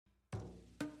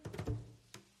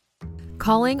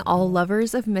Calling all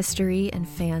lovers of mystery and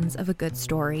fans of a good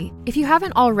story. If you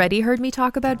haven't already heard me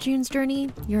talk about June's Journey,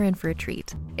 you're in for a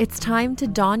treat. It's time to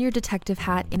don your detective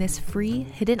hat in this free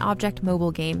hidden object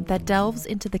mobile game that delves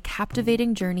into the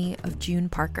captivating journey of June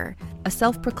Parker, a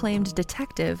self-proclaimed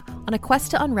detective on a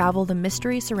quest to unravel the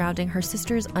mystery surrounding her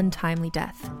sister's untimely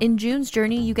death. In June's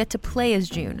Journey, you get to play as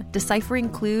June, deciphering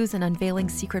clues and unveiling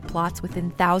secret plots within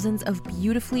thousands of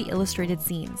beautifully illustrated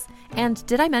scenes. And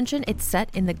did I mention it's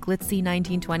set in the glitzy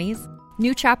 1920s?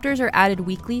 New chapters are added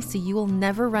weekly, so you will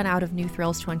never run out of new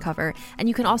thrills to uncover, and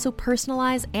you can also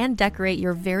personalize and decorate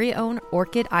your very own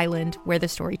Orchid Island where the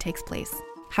story takes place.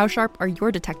 How sharp are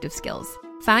your detective skills?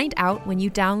 Find out when you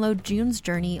download June's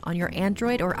Journey on your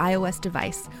Android or iOS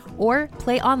device, or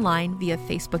play online via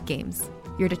Facebook Games.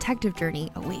 Your detective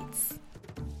journey awaits.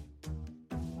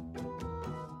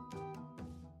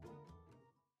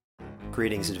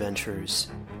 Greetings, adventurers.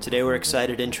 Today we're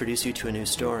excited to introduce you to a new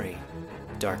story,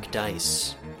 Dark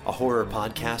Dice, a horror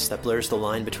podcast that blurs the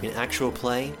line between actual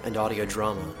play and audio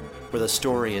drama, where the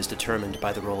story is determined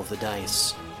by the roll of the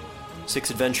dice. 6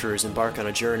 adventurers embark on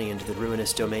a journey into the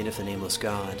ruinous domain of the Nameless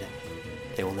God.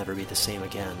 They will never be the same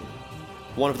again.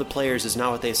 One of the players is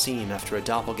not what they seem after a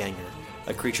doppelganger,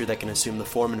 a creature that can assume the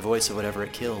form and voice of whatever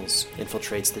it kills,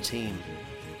 infiltrates the team.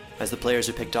 As the players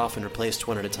are picked off and replaced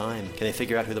one at a time, can they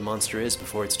figure out who the monster is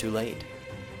before it's too late?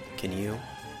 Can you?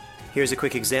 Here's a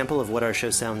quick example of what our show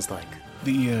sounds like.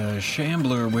 The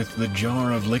shambler with the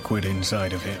jar of liquid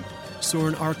inside of him.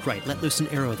 Soren Arkwright let loose an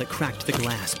arrow that cracked the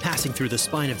glass, passing through the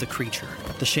spine of the creature.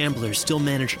 The shambler still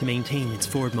managed to maintain its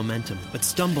forward momentum, but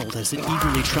stumbled as it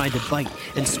eagerly tried to bite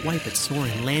and swipe at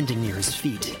Soren, landing near his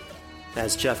feet.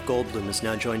 As Jeff Goldblum has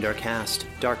now joined our cast,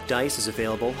 Dark Dice is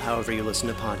available however you listen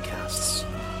to podcasts.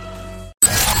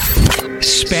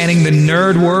 Spanning the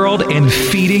nerd world and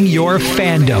feeding your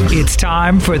fandom. It's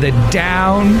time for the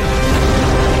Down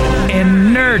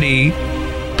and Nerdy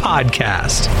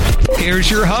podcast. Here's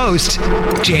your host,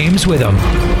 James Witham.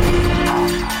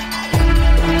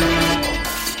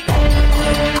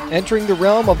 Entering the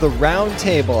realm of the round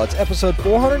table. It's episode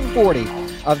 440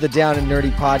 of the Down and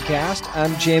Nerdy podcast.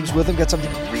 I'm James Witham. Got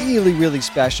something really, really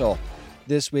special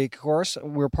this week. Of course,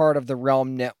 we're part of the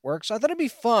Realm Network, so I thought it'd be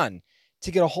fun to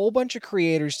get a whole bunch of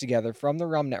creators together from the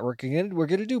Realm Network. We're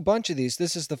going to do a bunch of these.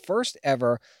 This is the first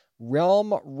ever Realm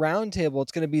Roundtable.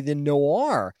 It's going to be the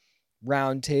Noir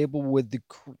Roundtable with the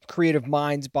creative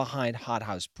minds behind Hot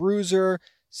House Bruiser,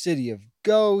 City of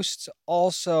Ghosts,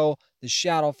 also the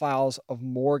Shadow Files of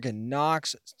Morgan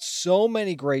Knox. So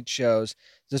many great shows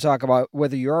to talk about.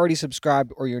 Whether you're already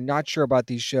subscribed or you're not sure about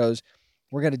these shows,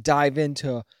 we're going to dive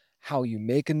into how you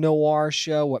make a noir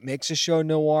show, what makes a show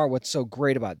noir, what's so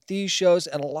great about these shows,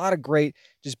 and a lot of great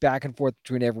just back and forth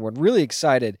between everyone. Really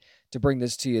excited to bring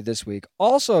this to you this week.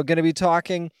 Also going to be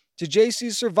talking to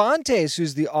JC Cervantes,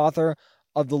 who's the author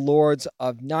of The Lords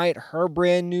of Night, her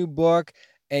brand new book.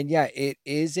 And yeah, it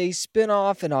is a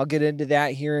spinoff, and I'll get into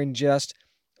that here in just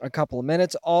a couple of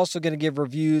minutes. Also going to give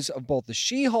reviews of both the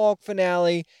She-Hulk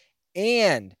finale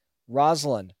and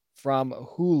Rosalind from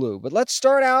Hulu. But let's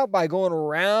start out by going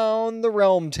around the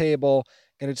realm table.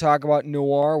 Going to talk about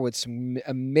noir with some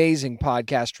amazing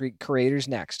podcast creators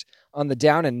next on the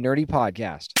Down and Nerdy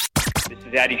podcast. This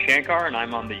is Adi Shankar, and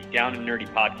I'm on the Down and Nerdy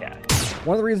podcast.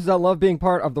 One of the reasons I love being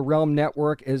part of the Realm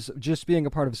Network is just being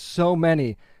a part of so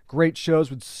many great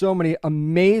shows with so many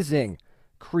amazing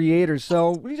creators. So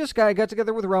we just got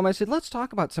together with Realm. I said, let's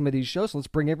talk about some of these shows. Let's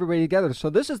bring everybody together. So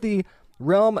this is the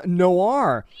Realm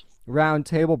Noir Round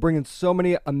Table, bringing so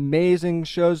many amazing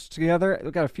shows together.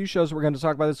 We've got a few shows we're going to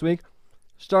talk about this week.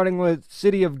 Starting with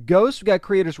City of Ghosts, we've got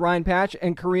creators Ryan Patch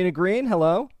and Karina Green.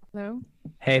 Hello. Hello.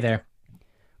 Hey there.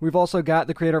 We've also got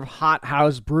the creator of Hot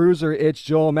House Bruiser. It's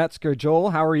Joel Metzger.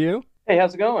 Joel, how are you? Hey,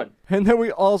 how's it going? And then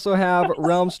we also have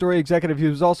Realm Story Executive,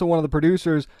 who's also one of the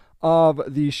producers of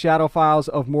the Shadow Files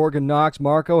of Morgan Knox.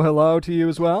 Marco, hello to you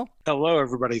as well. Hello,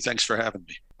 everybody. Thanks for having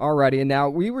me. Alrighty, and now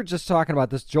we were just talking about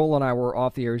this. Joel and I were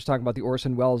off the air. He was talking about the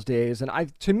Orson Welles days, and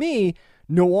to me,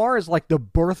 noir is like the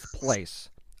birthplace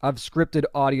of scripted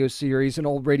audio series and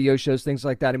old radio shows, things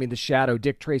like that. I mean, The Shadow,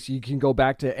 Dick Tracy. You can go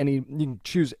back to you can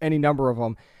choose any number of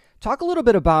them. Talk a little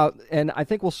bit about, and I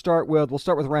think we'll start with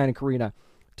Ryan and Karina.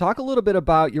 Talk a little bit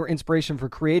about your inspiration for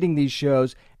creating these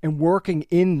shows and working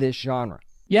in this genre.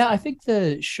 Yeah, I think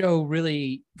the show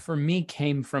really, for me,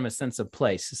 came from a sense of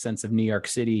place, a sense of New York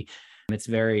City. It's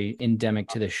very endemic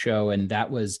to the show, and that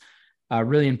was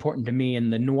really important to me.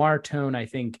 And the noir tone, I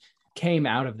think, came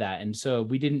out of that. And so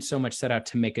we didn't so much set out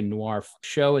to make a noir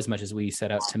show as much as we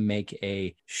set out to make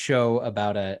a show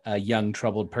about a young,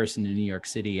 troubled person in New York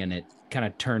City, and it kind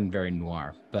of turned very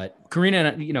noir. But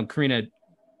Karina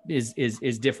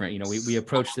is different. You know, we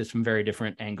approach this from very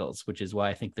different angles, which is why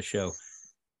I think the show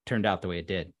turned out the way it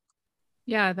did.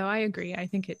 Yeah, though I agree. I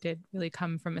think it did really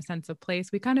come from a sense of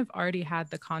place. We kind of already had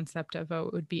the concept of, oh,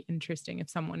 it would be interesting if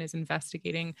someone is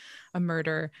investigating a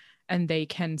murder and they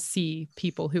can see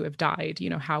people who have died, you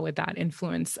know, how would that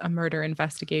influence a murder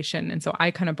investigation? And so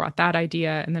I kind of brought that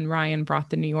idea, and then Ryan brought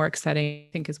the New York setting. I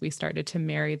think as we started to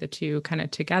marry the two kind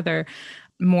of together,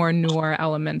 more noir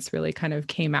elements really kind of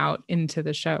came out into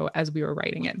the show as we were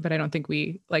writing it. But I don't think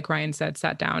we, like Ryan said,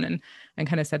 sat down and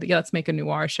kind of said, yeah, let's make a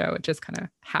noir show. It just kind of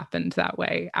happened that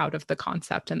way out of the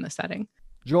concept and the setting.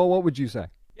 Joel, what would you say?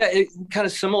 Yeah, it kind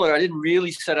of similar. I didn't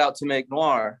really set out to make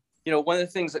noir. You know, one of the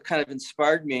things that kind of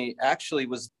inspired me actually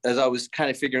was, as I was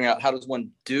kind of figuring out how does one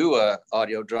do a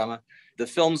audio drama, the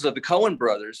films of the Coen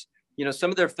brothers. You know, some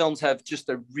of their films have just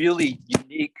a really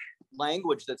unique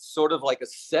language that's sort of like a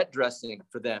set dressing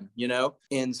for them, you know?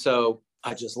 And so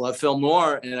I just love film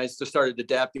noir, and I just started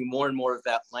adapting more and more of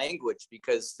that language,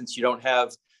 because since you don't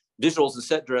have visuals and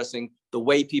set dressing, the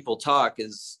way people talk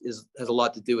has a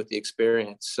lot to do with the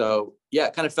experience. So yeah,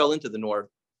 it kind of fell into the noir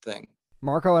thing.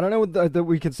 Marco, I don't know that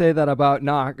we could say that about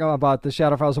about the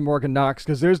Shadow Files of Morgan Knox,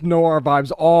 because there's noir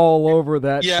vibes all over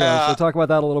that show. So talk about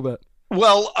that a little bit.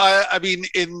 Well, I mean,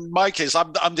 in my case,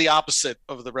 I'm the opposite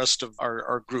of the rest of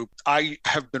our group. I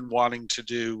have been wanting to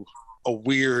do a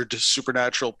weird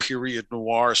supernatural period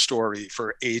noir story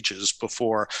for ages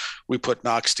before we put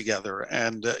Knox together.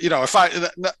 And, you know,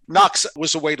 Knox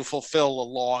was a way to fulfill a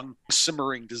long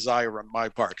simmering desire on my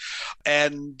part.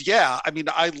 And yeah, I mean,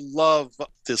 I love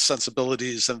the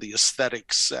sensibilities and the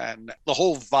aesthetics and the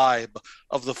whole vibe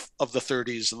of the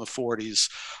 30s and the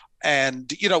 40s.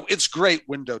 And, you know, it's great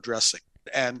window dressing.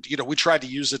 And, you know, we tried to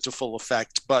use it to full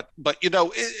effect, but you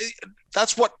know,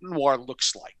 that's what noir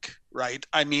looks like, right?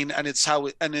 I mean, and it's how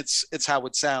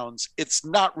it sounds. It's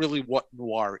not really what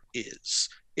noir is.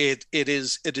 It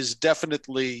is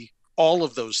definitely all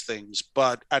of those things,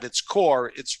 but at its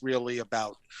core, it's really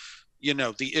about, you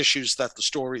know, the issues that the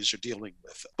stories are dealing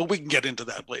with. But we can get into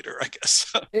that later, I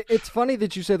guess. It's funny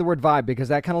that you say the word vibe, because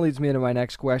that kind of leads me into my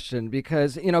next question.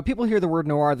 Because, you know, people hear the word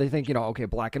noir, they think, you know, okay,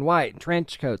 black and white,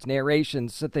 trench coats,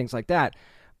 narrations, things like that.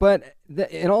 But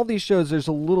in all these shows, there's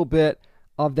a little bit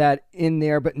of that in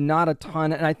there, but not a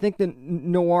ton. And I think that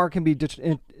noir can be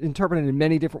interpreted in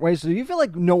many different ways. So do you feel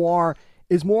like noir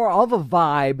is more of a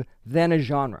vibe than a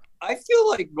genre? I feel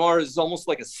like noir is almost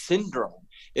like a syndrome.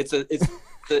 It's a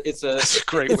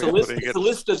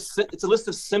list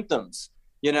of symptoms,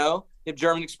 you know. You have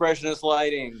German expressionist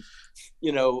lighting,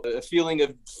 you know, a feeling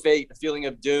of fate, a feeling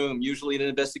of doom, usually an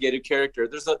investigative character.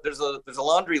 There's a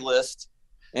laundry list,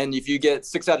 and if you get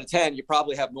 6 out of 10, you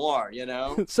probably have noir, you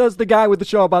know. Says the guy with the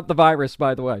show about the virus,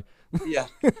 by the way. Yeah.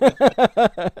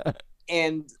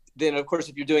 And then, of course,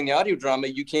 if you're doing the audio drama,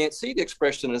 you can't see the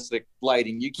expressionistic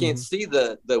lighting. You can't see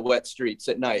the wet streets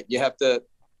at night. You have to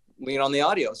lean on the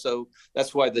audio. So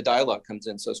that's why the dialogue comes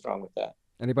in so strong with that.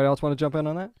 Anybody else want to jump in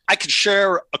on that? I could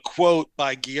share a quote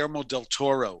by Guillermo del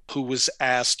Toro, who was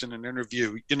asked in an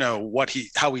interview, you know,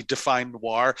 how he defined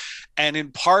noir. And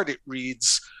in part it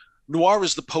reads, noir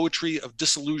is the poetry of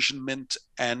disillusionment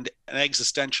and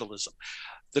existentialism,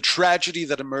 the tragedy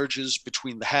that emerges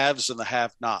between the haves and the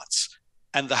have-nots.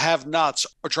 And the have-nots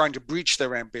are trying to breach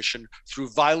their ambition through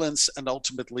violence and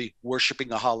ultimately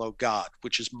worshiping a hollow god,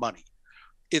 which is money.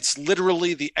 It's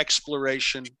literally the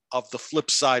exploration of the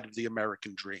flip side of the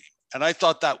American dream. And I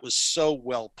thought that was so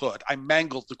well put. I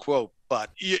mangled the quote,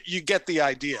 but you get the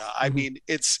idea. I mean,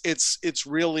 it's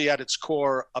really at its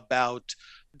core about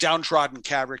downtrodden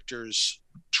characters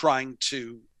trying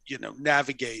to, you know,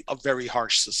 navigate a very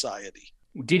harsh society.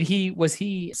 Was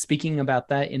he speaking about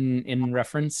that in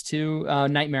reference to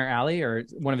Nightmare Alley or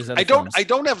one of his other films? I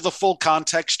don't have the full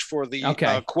context for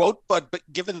the quote, but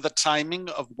given the timing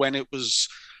of when it was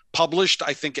published,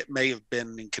 I think it may have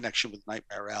been in connection with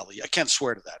Nightmare Alley. I can't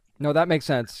swear to that. No, that makes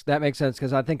sense. That makes sense,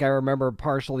 because I think I remember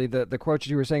partially the quotes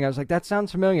you were saying. I was like, that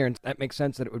sounds familiar, and that makes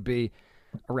sense that it would be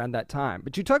around that time.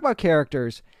 But you talk about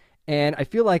characters, and I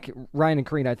feel like Ryan and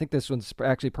Karina, I think this one's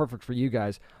actually perfect for you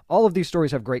guys. All of these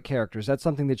stories have great characters. That's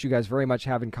something that you guys very much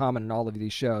have in common in all of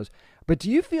these shows. But do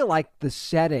you feel like the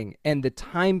setting and the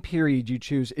time period you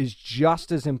choose is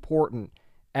just as important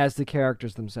as the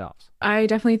characters themselves? I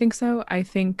definitely think so. I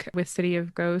think with City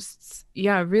of Ghosts,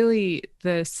 yeah, really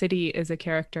the city is a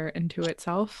character into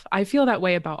itself. I feel that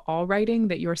way about all writing,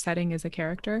 that your setting is a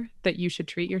character, that you should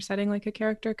treat your setting like a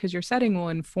character, because your setting will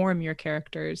inform your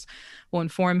characters, will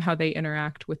inform how they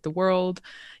interact with the world.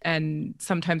 And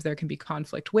sometimes there can be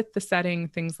conflict with the setting,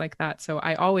 things like that. So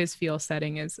I always feel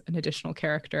setting is an additional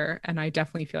character. And I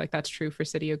definitely feel like that's true for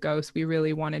City of Ghosts. We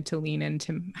really wanted to lean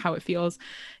into how it feels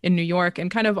in New York,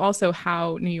 and kind of also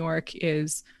how New York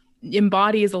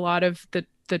embodies a lot of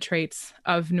the traits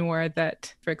of noir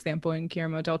that, for example, in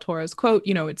Guillermo del Toro's quote,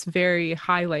 it's very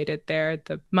highlighted there.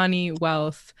 The money,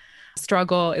 wealth,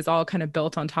 struggle is all kind of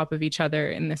built on top of each other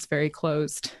in this very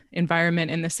closed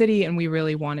environment in the city. And we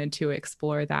really wanted to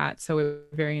explore that. So we were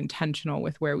very intentional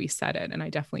with where we set it. And I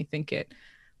definitely think it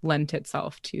lent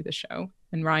itself to the show.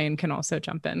 And Ryan can also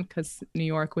jump in, because New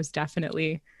York was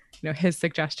definitely, his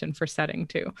suggestion for setting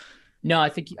too. No, I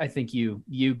think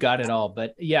you got it all.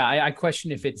 But yeah, I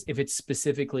question if it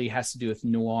specifically has to do with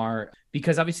noir,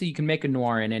 because obviously you can make a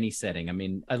noir in any setting. I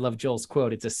mean, I love Joel's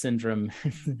quote. It's a syndrome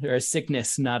or a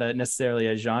sickness, not necessarily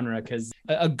a genre, because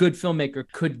a good filmmaker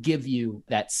could give you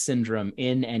that syndrome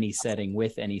in any setting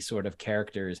with any sort of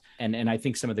characters. And I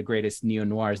think some of the greatest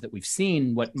neo-noirs that we've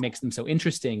seen, what makes them so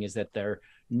interesting is that they're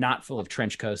not full of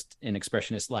trench coat and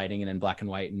expressionist lighting and in black and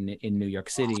white in New York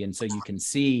City. And so you can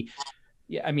see,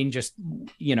 yeah, I mean, just,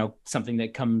 something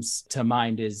that comes to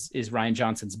mind is Rian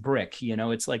Johnson's Brick.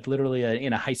 It's like literally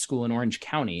in a high school in Orange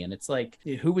County. And it's like,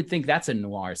 who would think that's a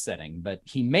noir setting? But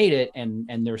he made it, and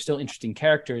there are still interesting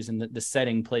characters, and the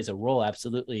setting plays a role,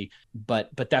 absolutely.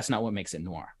 But that's not what makes it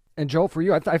noir. And Joel, for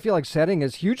you, I feel like setting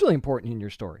is hugely important in your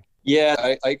story.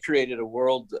 Yeah, I created a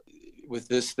world with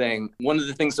this thing. One of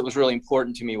the things that was really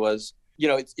important to me was,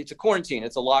 it's a quarantine.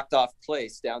 It's a locked off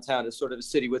place. Downtown is sort of a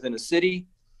city within a city.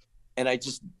 And I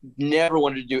just never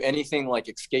wanted to do anything like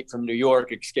escape from New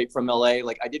York, escape from LA.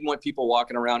 Like, I didn't want people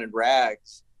walking around in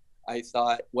rags. I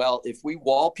thought, well, if we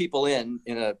wall people in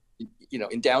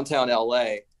downtown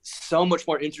LA, so much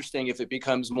more interesting if it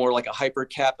becomes more like a hyper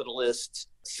capitalist,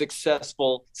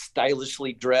 successful,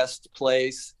 stylishly dressed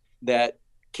place that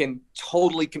can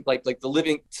totally, like the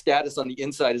living status on the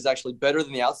inside is actually better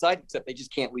than the outside, except they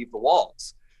just can't leave the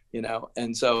walls,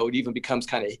 And so it even becomes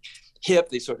kind of hip.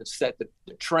 They sort of set the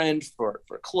trend for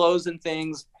clothes and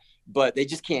things, but they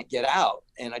just can't get out.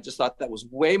 And I just thought that was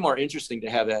way more interesting to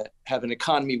have an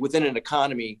economy within an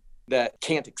economy that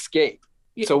can't escape.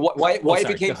 Yeah. So why it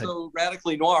became so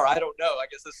radically noir, I don't know. I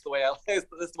guess this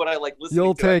is what I like listening to.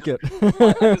 You'll take it. I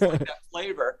just like that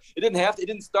flavor. It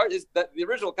didn't start. The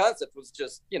original concept was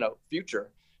just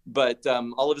future, but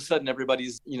all of a sudden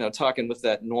everybody's talking with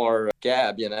that noir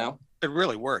gab. It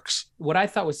really works. What I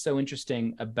thought was so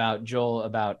interesting about Joel,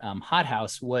 about Hot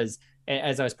House, was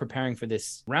as I was preparing for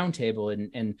this roundtable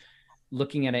and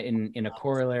looking at it in a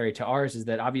corollary to ours, is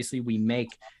that obviously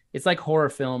it's like horror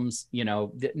films,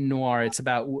 noir. It's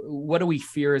about what do we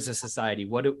fear as a society?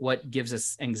 What gives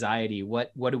us anxiety?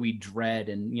 What do we dread?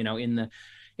 And,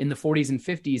 in the 40s and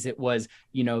 50s, it was,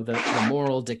 the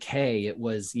moral decay. It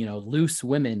was, loose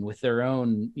women with their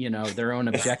own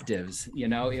objectives.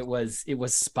 It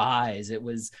was spies. It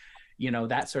was,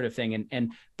 that sort of thing.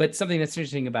 But something that's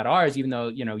interesting about ours, even though,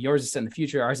 yours is set in the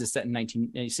future, ours is set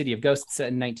in City of Ghosts set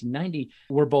in 1990.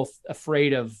 We're both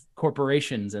afraid of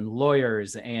corporations and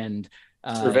lawyers and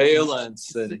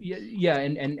surveillance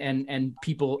and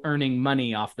people earning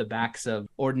money off the backs of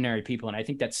ordinary people. And I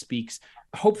think that speaks,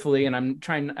 hopefully, and I'm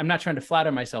not trying to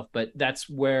flatter myself, but that's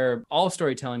where all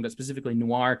storytelling, but specifically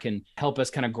noir, can help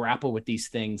us kind of grapple with these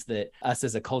things that us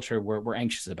as a culture we're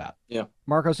anxious about. Yeah.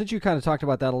 Marco, since you kind of talked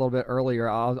about that a little bit earlier,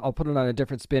 I'll put it on a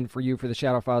different spin for you for the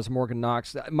Shadow Files, Morgan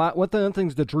Knox. One of the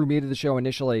things that drew me to the show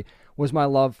initially was my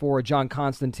love for John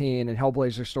Constantine and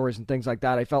Hellblazer stories and things like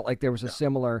that. I felt like there was a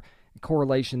similar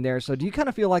correlation there. So do you kind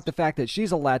of feel like the fact that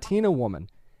she's a Latina woman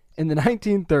in the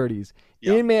 1930s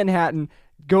in Manhattan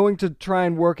going to try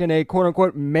and work in a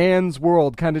quote-unquote man's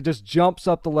world kind of just jumps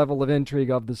up the level of intrigue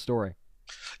of the story?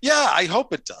 Yeah, I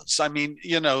hope it does. I mean,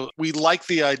 we like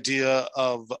the idea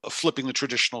of flipping the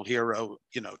traditional hero,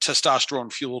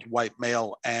 testosterone-fueled white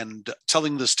male, and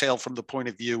telling this tale from the point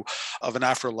of view of an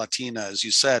Afro-Latina, as you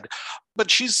said.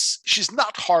 But she's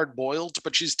not hard-boiled,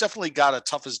 but she's definitely got a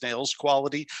tough-as-nails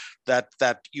quality that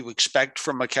you expect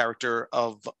from a character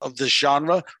of this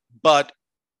genre. But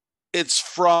it's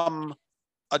from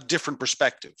a different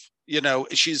perspective.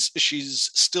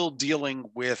 She's still dealing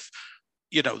with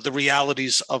the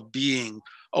realities of being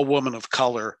a woman of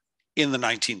color in the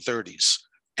 1930s.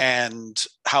 and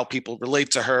how people relate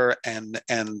to her, and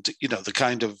the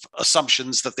kind of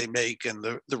assumptions that they make and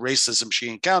the racism she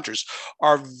encounters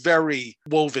are very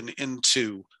woven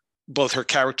into both her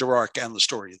character arc and the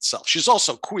story itself. She's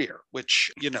also queer,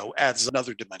 which, adds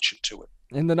another dimension to it.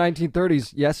 In the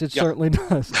 1930s, yes, it certainly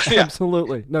does. Yeah.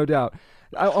 Absolutely, no doubt.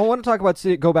 I want to talk about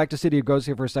go back to City of Ghosts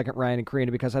here for a second, Ryan and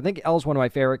Karina, because I think Elle's one of my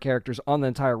favorite characters on the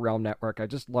entire Realm Network. I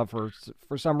just love her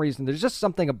for some reason. There's just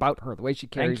something about her, the way she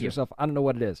carries herself. I don't know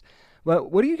what it is.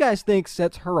 But what do you guys think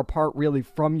sets her apart really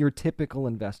from your typical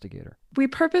investigator? We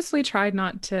purposely tried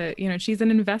not to, she's an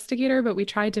investigator, but we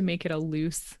tried to make it a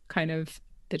loose kind of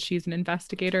that she's an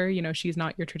investigator. She's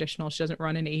not your traditional, she doesn't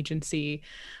run an agency.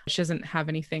 She doesn't have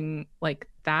anything like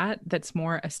that that's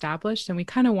more established. And we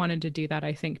kind of wanted to do that,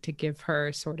 I think, to give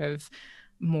her sort of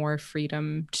more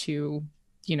freedom to,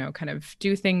 kind of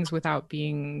do things without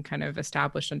being kind of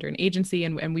established under an agency.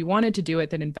 And we wanted to do it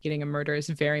that investigating a murder is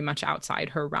very much outside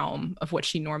her realm of what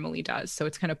she normally does. So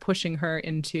it's kind of pushing her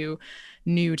into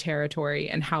new territory,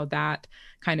 and how that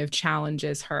kind of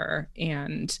challenges her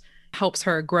and helps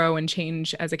her grow and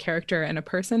change as a character and a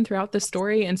person throughout the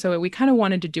story. And so we kind of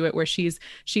wanted to do it where she's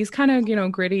kind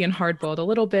of, gritty and hard-boiled a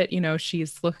little bit.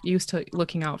 She's used to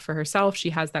looking out for herself. She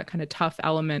has that kind of tough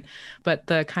element, but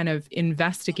the kind of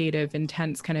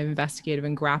intense kind of investigative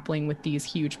and grappling with these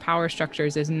huge power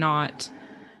structures is not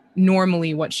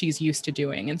normally what she's used to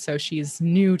doing. And so she's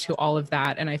new to all of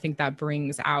that. And I think that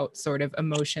brings out sort of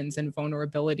emotions and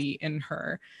vulnerability in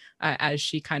her as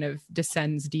she kind of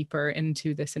descends deeper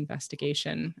into this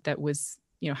investigation that was,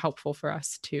 helpful for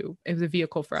us to, it was a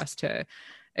vehicle for us to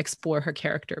explore her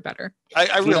character better.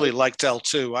 I really liked Elle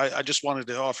too. I just wanted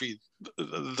to offer you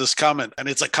this comment, and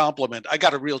it's a compliment. I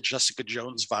got a real Jessica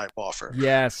Jones vibe off her.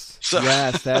 Yes,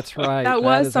 yes, that's right. That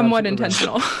was somewhat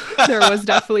intentional. Right. There was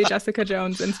definitely Jessica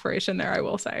Jones inspiration there, I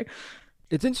will say.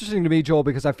 It's interesting to me, Joel,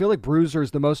 because I feel like Bruiser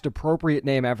is the most appropriate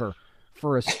name ever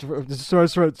for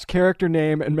its character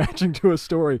name and matching to a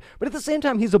story. But at the same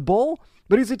time, he's a bull,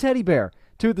 but he's a teddy bear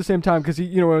too at the same time, because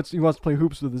he wants to play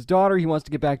hoops with his daughter. He wants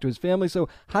to get back to his family. So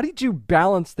how did you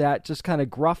balance that just kind of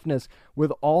gruffness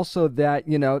with also that,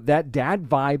 that dad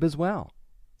vibe as well?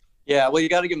 Yeah, well, you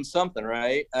got to give him something,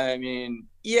 right? I mean,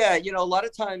 yeah, a lot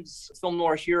of times film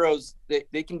noir heroes,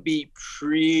 they can be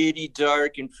pretty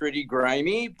dark and pretty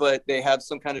grimy, but they have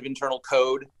some kind of internal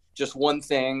code, just one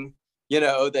thing,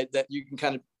 that you can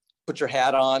kind of put your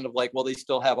hat on of like, well, they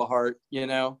still have a heart,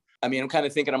 I mean, I'm kind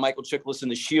of thinking of Michael Chiklis in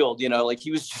The Shield, like he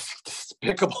was just a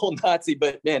despicable Nazi,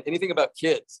 but man, anything about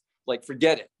kids, like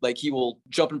forget it. Like he will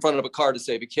jump in front of a car to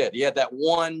save a kid. He had that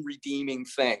one redeeming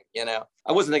thing,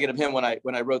 I wasn't thinking of him when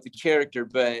I wrote the character,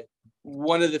 but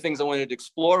one of the things I wanted to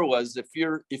explore was if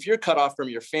you're cut off from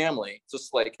your family,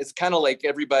 just like, it's kind of like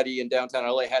everybody in downtown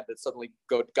LA had to suddenly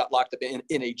got locked up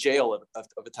in a jail of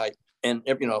a type. And,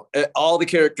 all the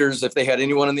characters, if they had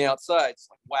anyone on the outside, it's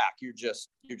like, whack, you're just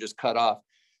cut off.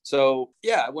 So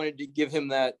yeah, I wanted to give him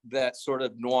that sort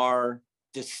of noir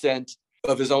descent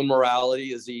of his own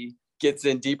morality as he gets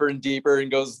in deeper and deeper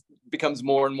and becomes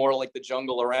more and more like the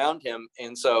jungle around him.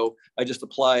 And so I just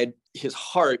applied his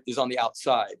heart is on the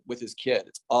outside with his kid.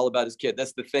 It's all about his kid.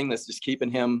 That's the thing that's just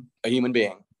keeping him a human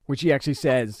being. Which he actually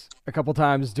says a couple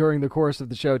times during the course of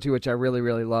the show too, which I really,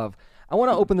 really love. I want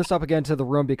to open this up again to the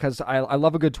room because I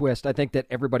love a good twist. I think that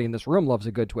everybody in this room loves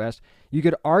a good twist. You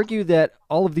could argue that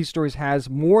all of these stories has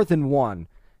more than one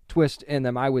twist in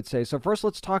them, I would say. So first,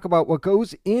 let's talk about what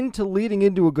goes into leading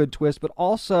into a good twist, but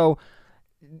also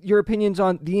your opinions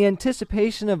on the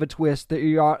anticipation of a twist that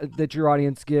your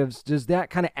audience gives. Does that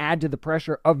kind of add to the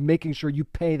pressure of making sure you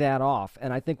pay that off?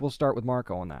 And I think we'll start with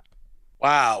Marco on that.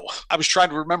 Wow. I was trying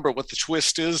to remember what the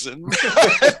twist is in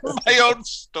my own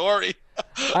story.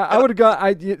 I would have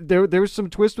got, there was some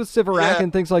twist with Sivarak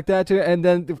and things like that too. And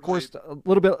then of course, a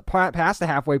little bit past the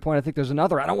halfway point, I think there's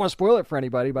another. I don't want to spoil it for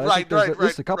anybody, but I think there's at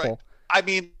least a couple. Right. I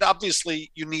mean,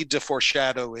 obviously you need to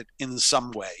foreshadow it in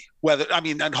some way,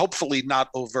 and hopefully not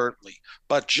overtly,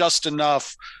 but just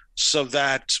enough so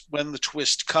that when the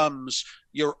twist comes,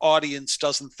 your audience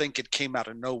doesn't think it came out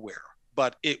of nowhere,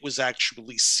 but it was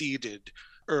actually seeded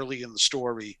early in the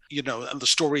story, and the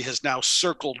story has now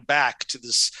circled back to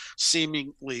this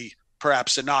seemingly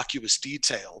perhaps innocuous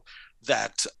detail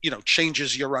that,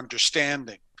 changes your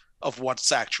understanding of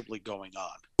what's actually going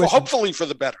on. Well, hopefully for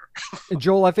the better.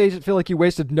 Joel, I feel like you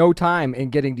wasted no time in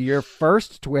getting to your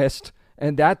first twist,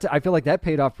 and that I feel like that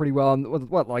paid off pretty well. And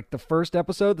like the first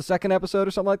episode, the second episode,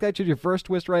 or something like that? You did your first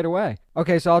twist right away.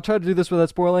 Okay, so I'll try to do this without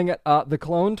spoiling it. The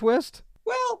clone twist.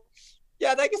 Well,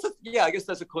 yeah, I guess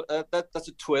that's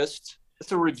a twist.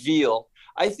 It's a reveal.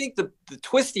 I think the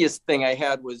twistiest thing I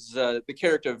had was the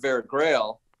character of Vera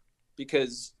Grail,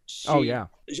 because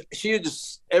she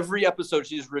just every episode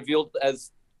she's revealed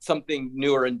as something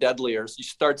newer and deadlier. She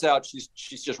starts out she's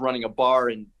just running a bar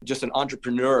and just an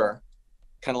entrepreneur,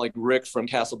 kind of like Rick from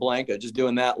Casablanca, just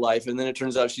doing that life. And then it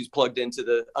turns out she's plugged into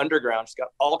the underground. She's got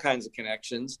all kinds of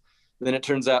connections. And then it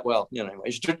turns out, anyway,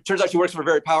 it turns out she works for a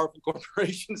very powerful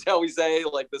corporation, shall we say,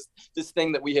 like this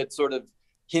thing that we had sort of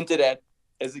hinted at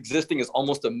as existing as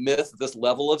almost a myth, this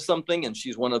level of something. And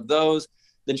she's one of those.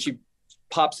 Then she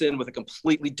pops in with a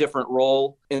completely different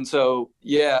role. And so,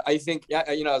 I think,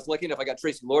 I was lucky enough, I got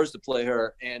Tracy Lords to play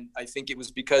her. And I think it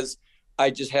was because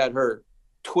I just had her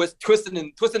twisting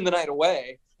the night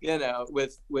away,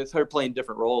 with her playing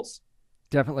different roles.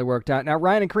 Definitely worked out. Now,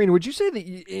 Ryan and Karina, would you say that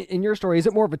in your story, is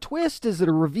it more of a twist? Is it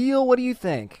a reveal? What do you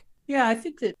think? Yeah, I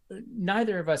think that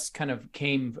neither of us kind of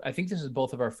I think this is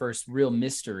both of our first real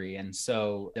mystery, and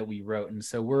so that we wrote. And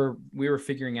so we were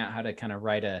figuring out how to kind of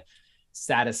write a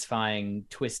satisfying,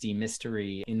 twisty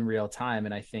mystery in real time.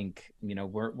 And I think,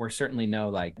 we're certainly no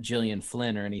like Gillian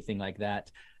Flynn or anything like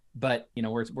that. But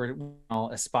we're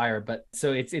all aspire, but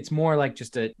so it's more like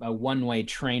just a one-way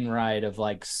train ride of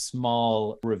like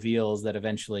small reveals that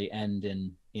eventually end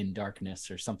in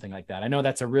darkness or something like that. I know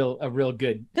that's a real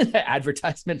good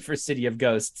advertisement for City of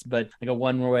Ghosts, but like a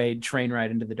one-way train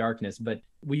ride into the darkness. But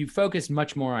we focused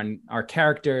much more on our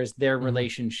characters, their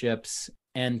relationships,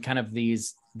 and kind of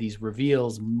these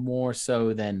reveals more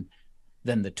so than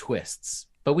the twists.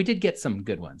 But we did get some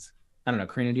good ones. I don't know,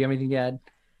 Karina, do you have anything to add?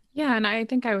 Yeah, and I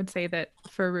think I would say that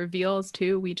for reveals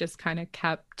too, we just kind of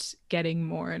kept getting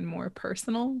more and more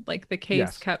personal. Like the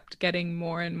case kept getting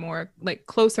more and more like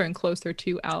closer and closer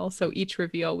to Elle. So each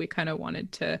reveal, we kind of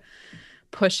wanted to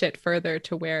push it further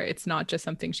to where it's not just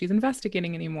something she's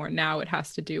investigating anymore. Now it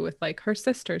has to do with like her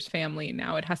sister's family.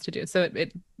 Now it has to do. So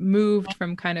it moved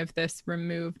from kind of this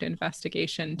removed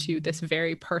investigation to this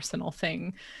very personal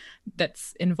thing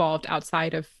that's involved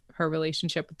outside of her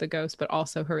relationship with the ghost, but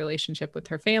also her relationship with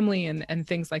her family and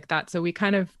things like that. So we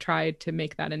kind of tried to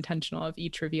make that intentional of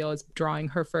each reveal as drawing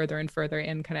her further and further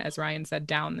in, kind of, as Ryan said,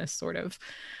 down this sort of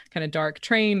kind of dark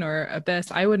train or abyss.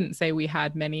 I wouldn't say we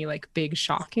had many like big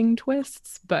shocking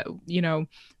twists, but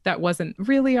that wasn't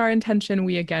really our intention.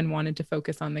 We again wanted to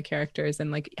focus on the characters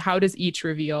and like, how does each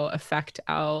reveal affect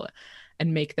Elle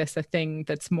and make this a thing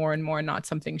that's more and more not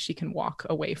something she can walk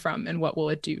away from, and what will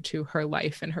it do to her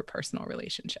life and her personal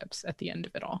relationships at the end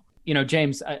of it all.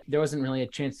 James, there wasn't really a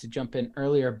chance to jump in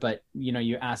earlier, but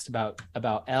you asked about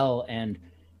Elle, and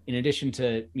in addition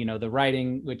to the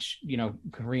writing, which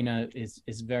Karina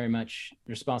is very much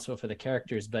responsible for the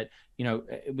characters, but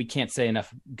we can't say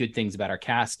enough good things about our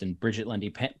cast and Bridget Lundy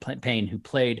Payne, who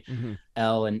played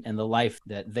Elle, and the life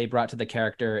that they brought to the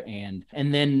character, and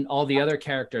then all the other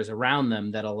characters around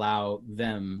them that allow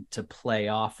them to play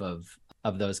off of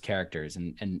those characters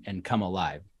and come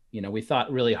alive. We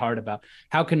thought really hard about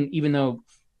how can, even though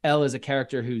Elle is a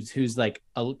character who's like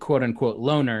a quote unquote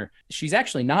loner, she's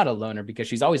actually not a loner because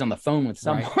she's always on the phone with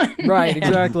someone. Right,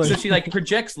 exactly. So she like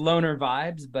projects loner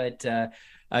vibes, but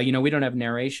we don't have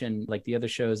narration like the other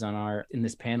shows in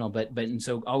this panel, but and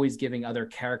so always giving other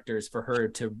characters for her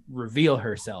to reveal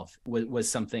herself was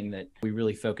something that we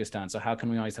really focused on. So how can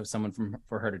we always have someone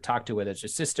for her to talk to, whether it's her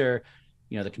sister,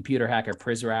 the computer hacker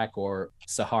Prizrak, or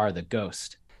Sahar the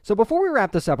ghost. So before we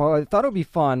wrap this up, I thought it would be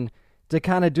fun to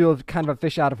kind of do a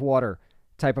fish out of water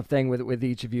type of thing with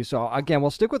each of you. So again, we'll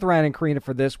stick with Ryan and Karina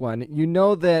for this one. You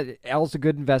know that Elle's a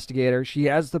good investigator. She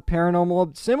has the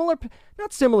not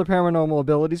similar paranormal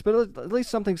abilities, but at least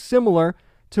something similar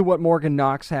to what Morgan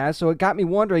Knox has. So it got me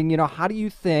wondering, how do you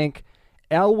think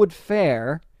Elle would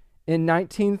fare in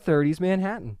 1930s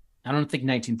Manhattan? I don't think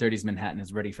 1930s Manhattan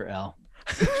is ready for Elle.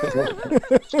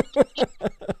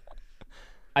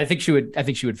 I think she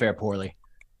would fare poorly.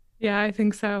 Yeah, I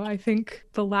think so. I think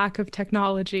the lack of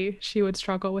technology, she would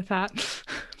struggle with that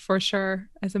for sure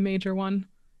as a major one.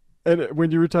 And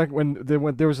when you were talking, when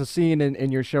there was a scene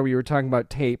in your show where you were talking about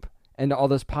tape and all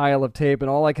this pile of tape, and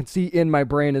all I can see in my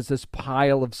brain is this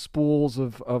pile of spools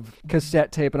of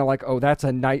cassette tape, and I'm like, oh, that's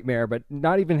a nightmare. But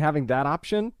not even having that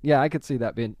option, yeah, I could see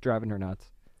that driving her nuts.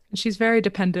 She's very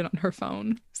dependent on her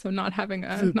phone, so not having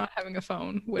a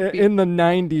phone would be... In the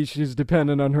 90s, she's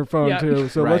dependent on her phone too.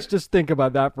 So Let's just think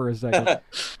about that for a second.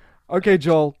 Okay,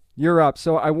 Joel, you're up.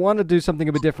 So I want to do something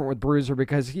a bit different with Bruiser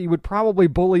because he would probably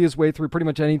bully his way through pretty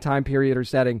much any time period or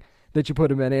setting that you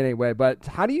put him in anyway. But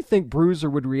how do you think Bruiser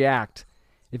would react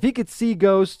if he could see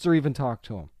ghosts or even talk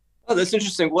to them? Oh, that's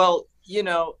interesting. Well,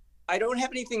 I don't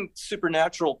have anything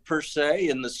supernatural per se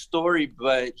in the story,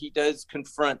 but he does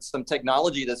confront some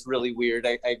technology that's really weird.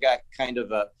 I got kind of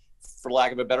for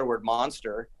lack of a better word,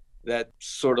 monster that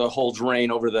sort of holds reign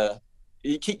over the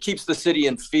he keeps the city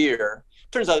in fear.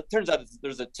 Turns out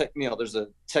there's a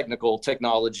technical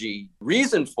technology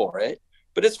reason for it,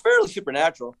 but it's fairly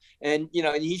supernatural. And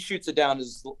and he shoots it down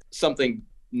as something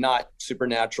not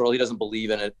supernatural. He doesn't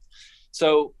believe in it.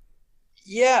 So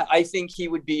yeah, I think he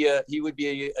would be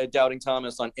a doubting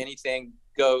Thomas on anything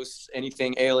ghosts,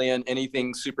 anything alien,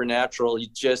 anything supernatural.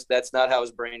 That's not how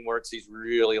his brain works. He's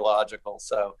really logical.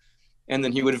 So, and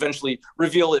then he would eventually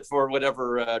reveal it for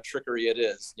whatever trickery it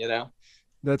is,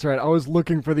 That's right. I was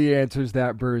looking for the answers,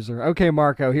 that Bruiser. Okay,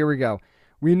 Marco, here we go.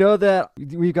 We know that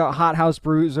we've got Hot House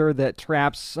Bruiser that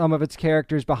traps some of its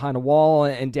characters behind a wall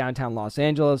in downtown Los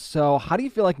Angeles. So how do you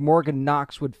feel like Morgan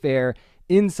Knox would fare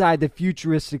inside the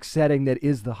futuristic setting that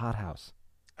is the Hot House?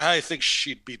 I think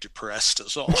she'd be depressed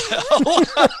as all hell.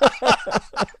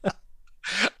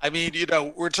 I mean,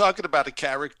 we're talking about a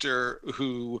character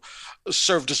who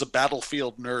served as a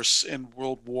battlefield nurse in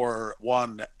World War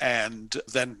I and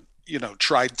then,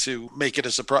 tried to make it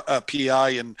as a PI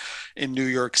in New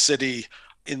York City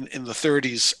in the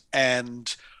 30s,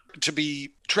 and to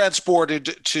be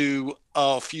transported to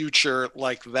a future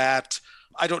like that.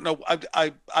 I don't know.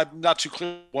 I'm not too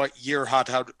clear what year Hot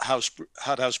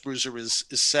House Bruiser is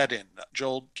set in.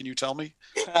 Joel, can you tell me?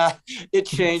 It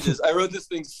changes. I wrote this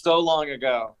thing so long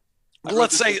ago.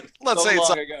 Let's say it's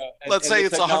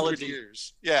 100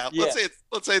 years. Yeah. Let's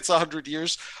say it's 100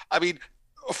 years. I mean,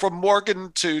 from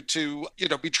Morgan to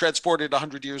be transported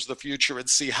 100 years in the future and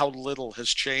see how little has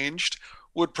changed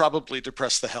would probably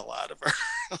depress the hell out of her.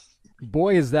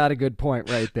 Boy, is that a good point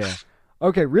right there.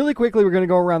 Okay, really quickly, we're going to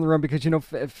go around the room because,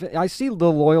 I see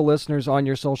the loyal listeners on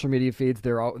your social media feeds.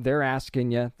 They're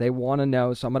asking you. They want to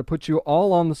know. So I'm going to put you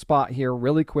all on the spot here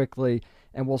really quickly,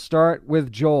 and we'll start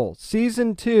with Joel.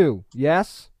 Season 2,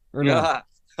 yes or no? Yeah,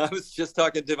 I was just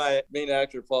talking to my main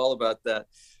actor, Paul, about that.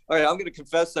 All right, I'm going to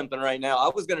confess something right now.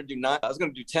 I was going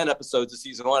to do 10 episodes of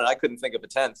season 1, and I couldn't think of a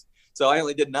 10th. So I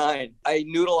only did 9. I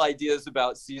noodle ideas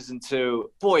about season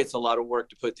 2. Boy, it's a lot of work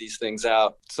to put these things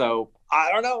out. So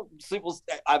I don't know.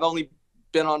 I've only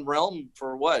been on Realm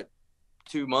for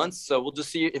 2 months. So we'll just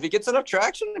see if it gets enough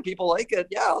traction and people like it.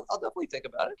 Yeah, I'll definitely think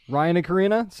about it. Ryan and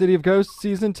Karina, City of Ghosts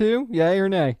season 2, yay or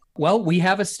nay? Well, we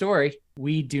have a story.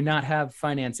 We do not have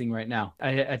financing right now.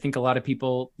 I think a lot of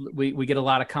people, we get a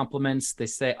lot of compliments. They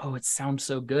say, oh, it sounds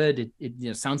so good.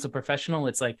 It sounds so professional.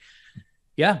 It's like,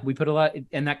 yeah, we put a lot,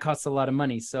 and that costs a lot of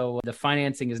money. So the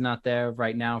financing is not there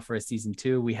right now for a season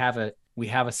 2. We have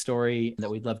a story that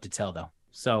we'd love to tell though.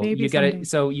 So Maybe you got it.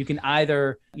 So you can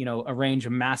either, arrange a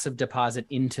massive deposit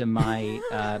into my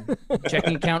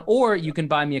checking account, or you can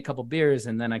buy me a couple beers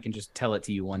and then I can just tell it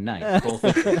to you one night.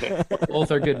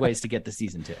 Both are good ways to get the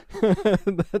season 2.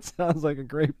 That sounds like a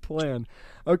great plan.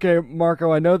 Okay,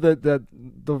 Marco, I know that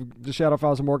the Shadow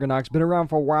Files of Morgan Knox been around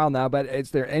for a while now, but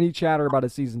is there any chatter about a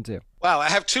season 2? Well, I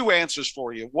have 2 answers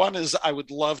for you. One is I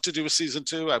would love to do a season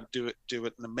 2. I would do it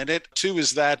in a minute. 2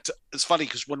 is that it's funny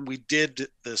because when we did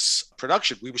this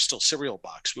production, we were still Cereal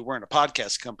Box. We weren't a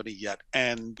podcast company yet.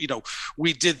 And,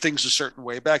 we did things a certain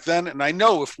way back then. And I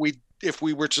know if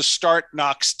we were to start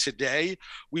Knox today,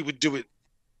 we would do it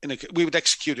we would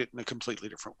execute it in a completely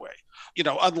different way.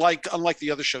 Unlike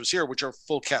the other shows here, which are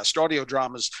full cast audio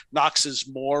dramas, Knox is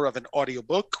more of an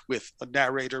audiobook with a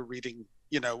narrator reading,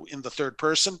 in the third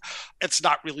person. It's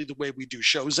not really the way we do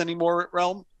shows anymore at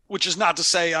Realm, which is not to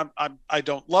say I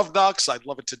don't love Knox. I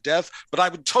love it to death, but I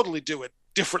would totally do it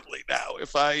differently now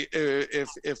if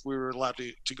we were allowed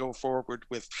to go forward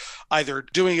with either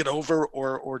doing it over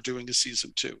or doing a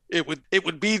season 2. It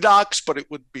would be Knox, but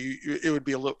it would be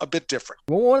a bit different.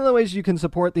 Well, one of the ways you can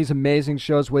support these amazing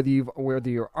shows, whether you've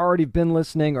already been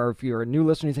listening or if you're a new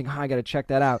listener, you think, I got to check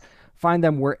that out. Find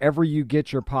them wherever you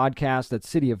get your podcast. That's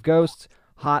City of Ghosts,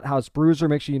 Hot House Bruiser.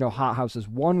 Make sure you know Hot House is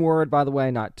one word, by the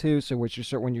way, not 2. So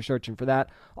when you're searching for that.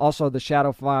 Also, the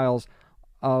Shadow Files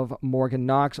of Morgan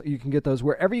Knox. You can get those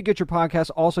wherever you get your podcasts.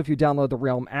 Also, if you download the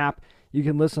Realm app, you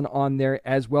can listen on there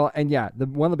as well. And yeah,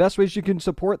 one of the best ways you can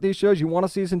support these shows, you want a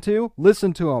season 2,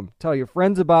 listen to them. Tell your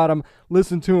friends about them.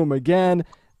 Listen to them again.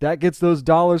 That gets those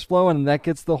dollars flowing, and that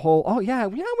gets the whole,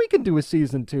 we can do a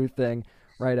season 2 thing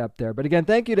right up there. But again,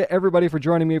 thank you to everybody for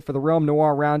joining me for the Realm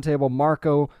Noir Roundtable.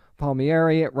 Marco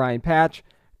Palmieri, Ryan Patch,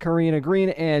 Karina Green,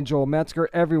 and Joel Metzger.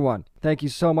 Everyone, thank you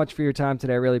so much for your time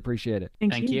today. I really appreciate it.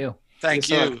 Thank you.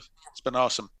 Thank you. It's been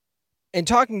awesome. And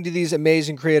talking to these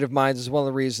amazing creative minds is one of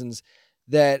the reasons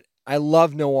that I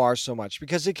love noir so much,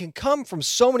 because it can come from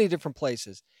so many different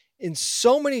places in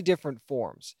so many different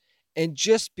forms and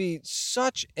just be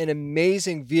such an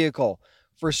amazing vehicle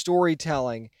for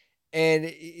storytelling. And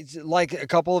it's like a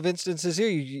couple of instances here,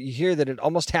 you hear that it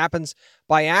almost happens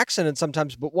by accident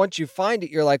sometimes, but once you find it,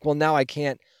 you're like, well, now I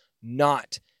can't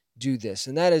not do this.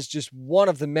 And that is just one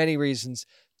of the many reasons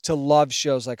to love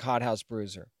shows like Hot House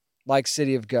Bruiser, like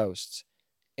City of Ghosts,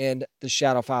 and The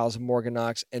Shadow Files of Morgan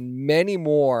Knox, and many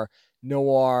more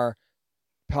noir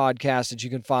podcasts that you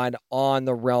can find on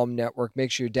the Realm Network.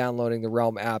 Make sure you're downloading the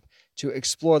Realm app to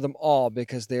explore them all,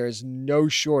 because there is no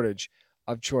shortage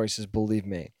of choices, believe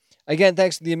me. Again,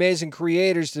 thanks to the amazing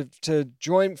creators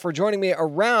for joining me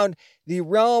around the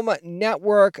Realm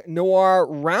Network Noir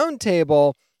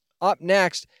Roundtable. Up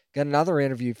next, got another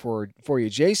interview for you.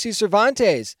 JC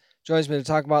Cervantes joins me to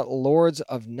talk about Lords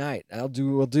of Night.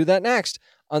 We'll do that next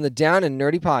on the Down and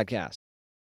Nerdy Podcast.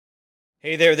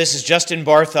 Hey there, this is Justin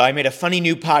Bartha. I made a funny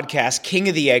new podcast, King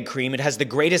of the Egg Cream. It has the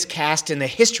greatest cast in the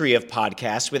history of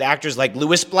podcasts, with actors like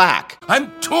Louis Black. I'm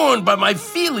torn by my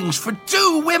feelings for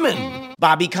two women.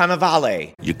 Bobby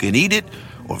Cannavale. You can eat it,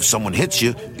 or if someone hits you,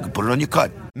 you can put it on your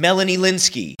cut. Melanie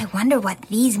Linsky. I wonder what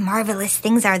these marvelous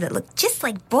things are that look just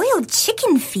like boiled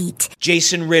chicken feet.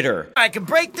 Jason Ritter. I can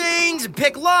break things and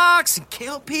pick locks and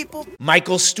kill people.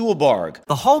 Michael Stuhlbarg.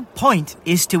 The whole point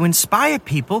is to inspire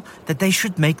people that they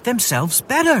should make themselves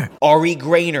better. Ari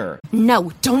Grainer.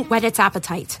 No, don't whet its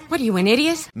appetite. What are you, an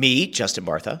idiot? Me, Justin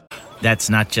Bartha. That's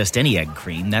not just any egg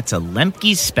cream, that's a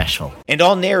Lemke's special. And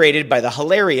all narrated by the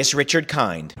hilarious Richard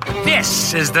Kind.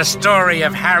 This is the story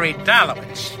of Harry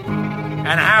Dalowitz,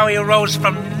 and how he rose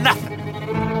from nothing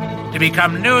to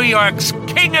become New York's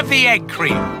King of the Egg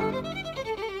Cream.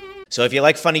 So if you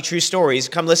like funny true stories,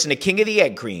 come listen to King of the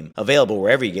Egg Cream, available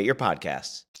wherever you get your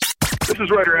podcasts. This is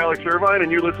writer Alex Irvine,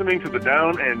 and you're listening to the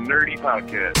Down and Nerdy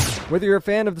Podcast. Whether you're a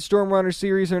fan of the Stormrunner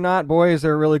series or not, boy, is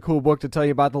there a really cool book to tell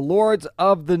you about. The Lords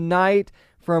of the Night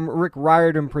from Rick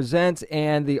Riordan Presents,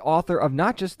 and the author of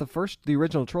not just the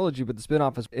original trilogy, but the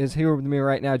spinoff is here with me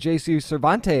right now, JC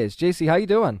Cervantes. JC, how you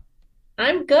doing?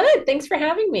 I'm good. Thanks for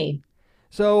having me.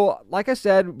 So, like I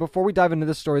said, before we dive into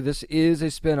this story, this is a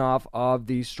spinoff of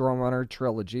the Stormrunner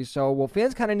trilogy. So, well,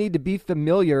 fans kind of need to be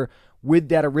familiar with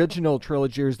that original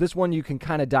trilogy, or is this one you can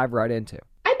kind of dive right into?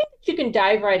 I think you can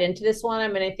dive right into this one. I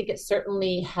mean, I think it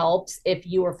certainly helps if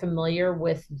you are familiar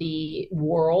with the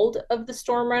world of the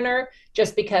Stormrunner,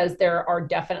 just because there are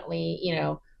definitely,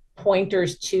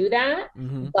 pointers to that.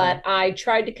 Mm-hmm. But I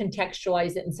tried to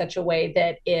contextualize it in such a way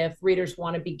that if readers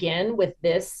want to begin with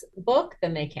this book,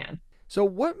 then they can. So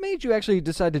what made you actually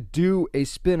decide to do a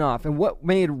spinoff, and what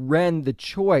made Ren the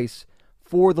choice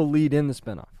for the lead in the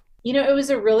spinoff? It was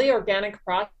a really organic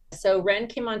process. So Ren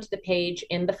came onto the page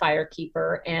in The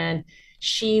Firekeeper, and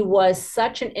she was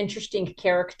such an interesting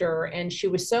character, and she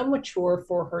was so mature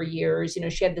for her years.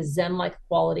 She had the Zen-like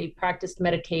quality, practiced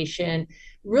meditation,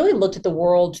 really looked at the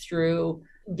world through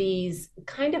these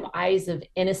kind of eyes of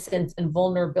innocence and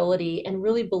vulnerability, and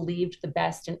really believed the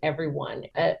best in everyone.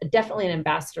 Definitely an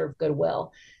ambassador of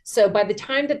goodwill. So by the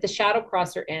time that The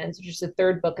Shadowcrosser ends, which is the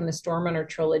third book in the Stormrunner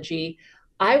trilogy,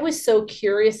 I was so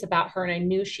curious about her, and I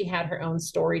knew she had her own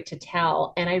story to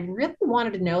tell. And I really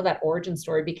wanted to know that origin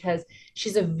story, because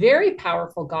she's a very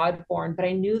powerful Godborn, but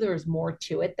I knew there was more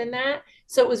to it than that.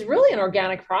 So it was really an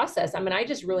organic process. I mean, I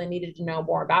just really needed to know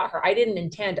more about her. I didn't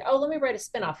intend, let me write a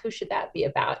spinoff. Who should that be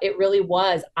about? It really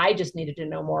was, I just needed to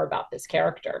know more about this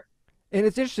character. And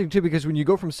it's interesting, too, because when you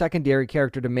go from secondary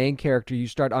character to main character, you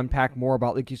start to unpack more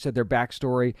about, like you said, their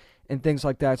backstory and things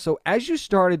like that. So as you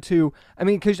started to,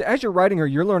 because as you're writing her,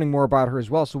 you're learning more about her as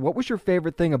well. So what was your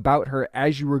favorite thing about her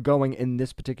as you were going in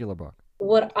this particular book?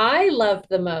 What I loved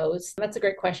the most, that's a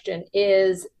great question,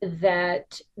 is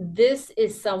that this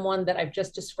is someone that I've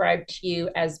just described to you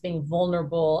as being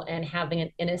vulnerable and having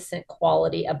an innocent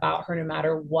quality about her no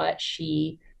matter what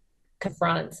she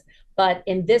confronts. But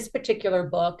in this particular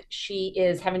book, she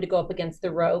is having to go up against the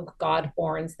rogue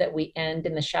Godborns that we end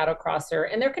in The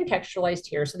Shadowcrosser, and they're contextualized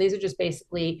here. So these are just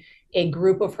basically a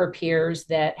group of her peers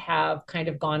that have kind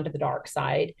of gone to the dark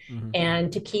side,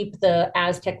 and to keep the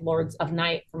Aztec Lords of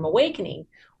Night from awakening.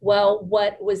 Well,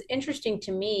 what was interesting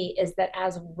to me is that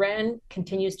as Ren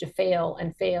continues to fail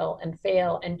and fail and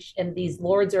fail, and these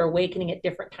lords are awakening at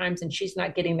different times, and she's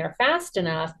not getting there fast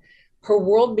enough, her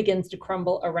world begins to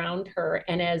crumble around her.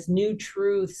 And as new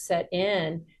truths set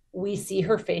in, we see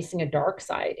her facing a dark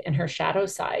side and her shadow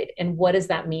side. And what does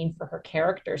that mean for her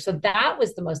character? So that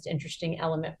was the most interesting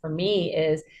element for me,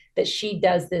 is that she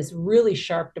does this really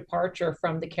sharp departure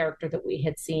from the character that we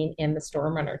had seen in the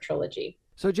Stormrunner trilogy.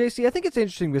 So JC, I think it's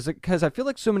interesting because I feel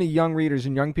like so many young readers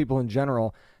and young people in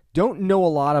general don't know a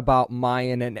lot about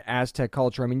Mayan and Aztec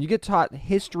culture. You get taught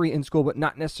history in school, but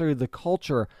not necessarily the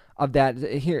culture of that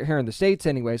here in the States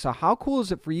anyway. So how cool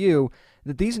is it for you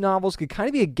that these novels could kind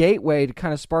of be a gateway to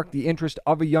kind of spark the interest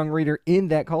of a young reader in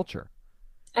that culture?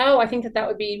 Oh, I think that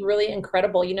would be really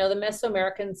incredible. The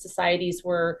Mesoamerican societies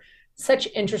were such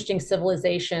interesting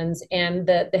civilizations, and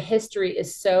the history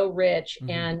is so rich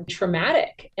and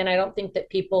traumatic. And I don't think that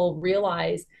people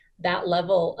realize that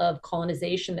level of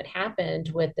colonization that happened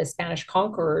with the Spanish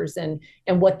conquerors and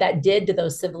what that did to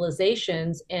those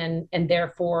civilizations and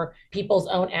therefore people's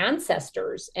own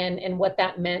ancestors and what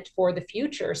that meant for the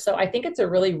future. So I think it's a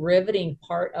really riveting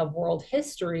part of world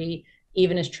history,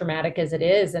 even as traumatic as it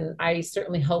is. And I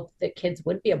certainly hope that kids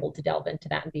would be able to delve into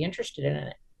that and be interested in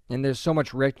it. And there's so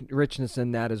much richness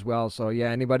in that as well. So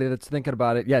yeah, anybody that's thinking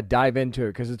about it, yeah, dive into it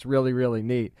because it's really, really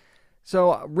neat.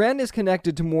 So Ren is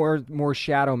connected to more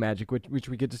shadow magic, which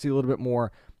we get to see a little bit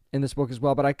more in this book as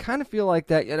well. But I kind of feel like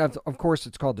that, and of course,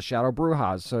 it's called the Shadow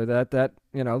Brujas, so that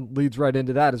leads right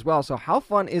into that as well. So how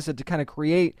fun is it to kind of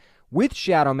create with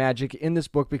shadow magic in this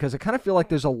book? Because I kind of feel like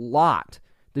there's a lot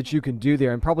that you can do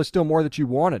there, and probably still more that you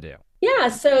want to do. Yeah,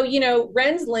 so,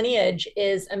 Ren's lineage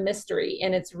is a mystery,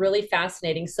 and it's really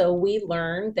fascinating. So we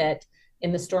learn that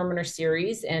in the Stormrunner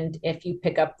series, and if you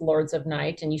pick up Lords of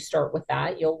Night and you start with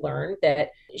that, you'll learn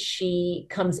that she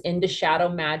comes into shadow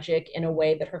magic in a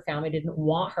way that her family didn't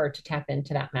want her to tap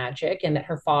into that magic, and that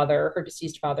her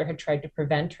deceased father, had tried to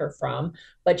prevent her from,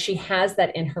 but she has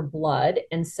that in her blood.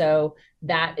 And so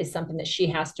that is something that she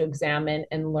has to examine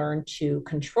and learn to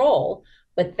control.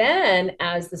 But then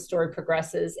as the story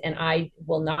progresses, and I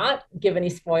will not give any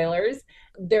spoilers,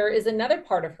 there is another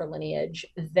part of her lineage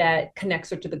that connects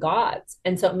her to the gods.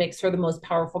 And so it makes her the most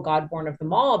powerful godborn of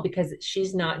them all, because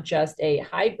she's not just a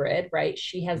hybrid, right?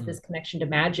 She has this connection to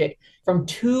magic from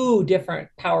two different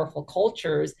powerful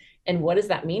cultures. And what does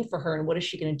that mean for her? And what is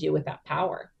she going to do with that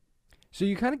power? So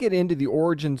you kind of get into the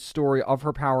origin story of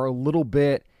her power a little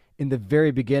bit in the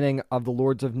very beginning of the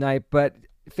Lords of Night, but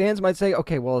fans might say,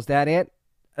 okay, well, is that it?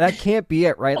 That can't be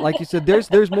it, right? Like you said,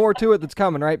 there's more to it that's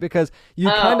coming, right? Because you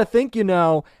kind of think you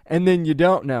know, and then you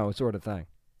don't know, sort of thing.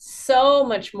 So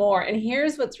much more. And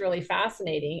here's what's really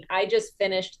fascinating. I just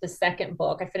finished the second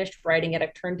book. I finished writing it.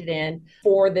 I turned it in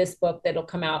for this book that'll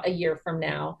come out a year from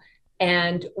now.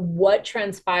 And what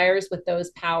transpires with those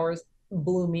powers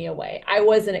blew me away. I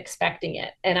wasn't expecting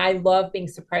it. And I love being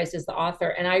surprised as the author.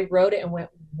 And I wrote it and went,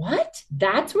 what?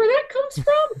 That's where that comes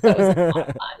from? That was a lot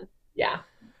of fun. Yeah.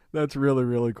 That's really,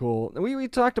 really cool. We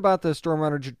talked about the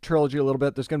Stormrunner trilogy a little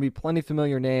bit. There's going to be plenty of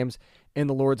familiar names in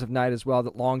the Lords of Night as well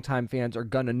that longtime fans are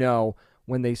going to know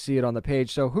when they see it on the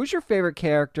page. So who's your favorite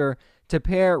character to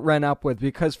pair Ren up with?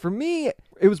 Because for me,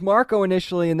 it was Marco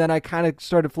initially, and then I kind of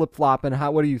started flip-flopping.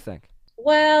 What do you think?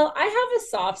 Well, I have a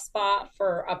soft spot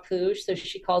for Apu, so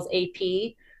she calls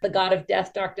AP, the god of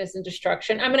death, darkness, and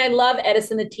destruction. I mean, I love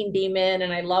Edison the Teen Demon,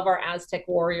 and I love our Aztec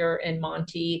warrior and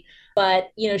Monty.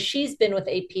 But, she's been with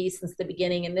AP since the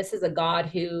beginning, and this is a god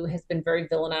who has been very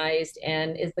villainized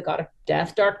and is the god of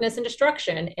death, darkness, and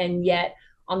destruction. And yet,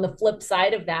 on the flip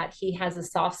side of that, he has a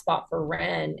soft spot for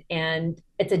Ren, and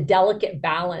it's a delicate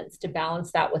balance to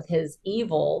balance that with his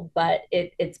evil. But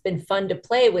it's been fun to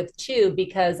play with, too,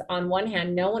 because on one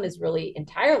hand, no one is really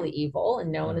entirely evil,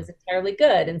 and no one is entirely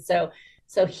good. And so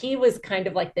he was kind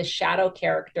of like this shadow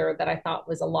character that I thought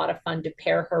was a lot of fun to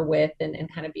pair her with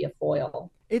and kind of be a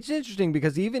foil. It's interesting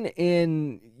because even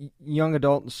in young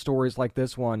adult stories like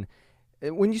this one,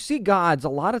 when you see gods, a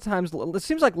lot of times, it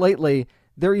seems like lately,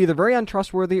 they're either very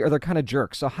untrustworthy or they're kind of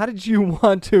jerks. So how did you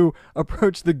want to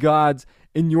approach the gods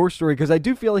in your story? Because I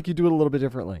do feel like you do it a little bit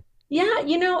differently. Yeah,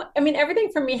 everything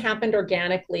for me happened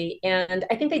organically. And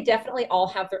I think they definitely all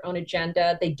have their own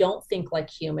agenda. They don't think like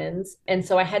humans. And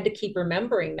so I had to keep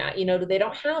remembering that, they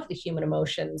don't have the human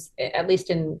emotions, at least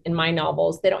in my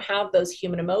novels. They don't have those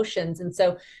human emotions. And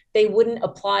so they wouldn't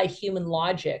apply human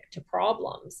logic to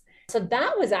problems. So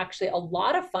that was actually a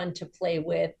lot of fun to play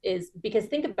with, is because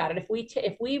think about it.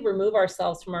 If we remove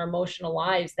ourselves from our emotional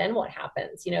lives, then what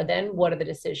happens? Then what are the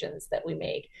decisions that we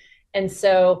make? And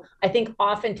so I think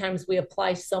oftentimes we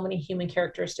apply so many human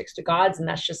characteristics to gods, and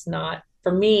that's just not,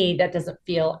 for me, that doesn't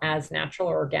feel as natural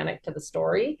or organic to the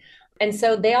story. And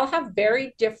so they all have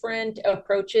very different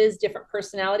approaches, different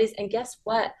personalities. And guess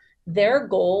what? Their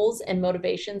goals and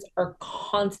motivations are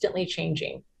constantly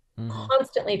changing,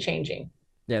 constantly changing.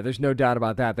 Yeah, there's no doubt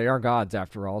about that. They are gods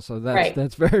after all, so that's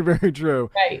right. very, very true.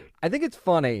 Right. I think it's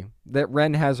funny that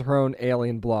Ren has her own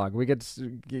alien blog. We get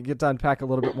to unpack a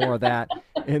little bit more of that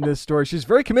in this story. She's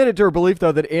very committed to her belief,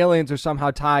 though, that aliens are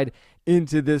somehow tied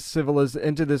into this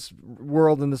into this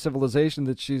world and the civilization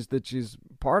that she's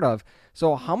part of.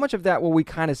 So how much of that will we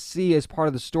kind of see as part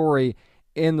of the story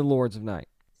in the Lords of Night?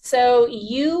 So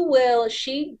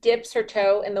she dips her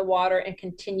toe in the water and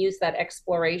continues that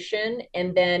exploration.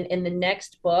 And then in the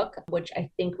next book, which I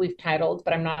think we've titled,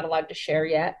 but I'm not allowed to share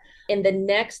yet, in the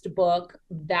next book,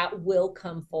 that will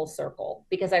come full circle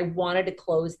because I wanted to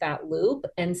close that loop.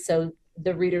 And so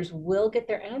the readers will get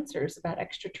their answers about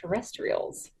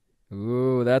extraterrestrials.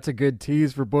 Ooh, that's a good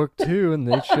tease for book 2, and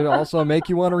they should also make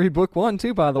you want to read book 1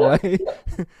 too, by the way.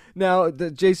 Now,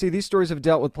 JC, these stories have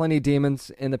dealt with plenty of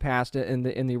demons in the past in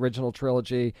the original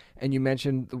trilogy, and you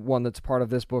mentioned the one that's part of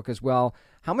this book as well.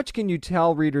 How much can you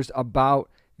tell readers about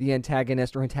the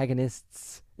antagonist or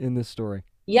antagonists in this story?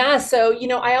 Yeah, so,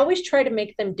 I always try to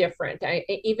make them different.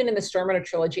 Even in the Stormrunner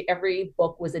trilogy, every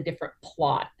book was a different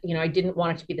plot. I didn't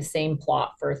want it to be the same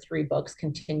plot for 3 books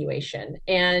continuation.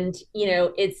 And,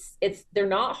 they're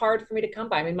not hard for me to come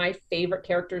by. I mean, my favorite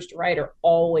characters to write are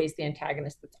always the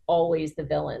antagonists. It's always the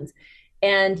villains.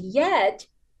 And yet,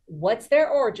 what's their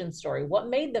origin story? What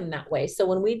made them that way? So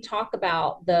when we talk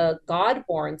about the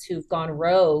Godborns who've gone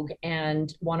rogue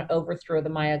and want to overthrow the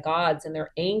Maya gods, and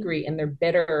they're angry and they're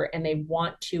bitter and they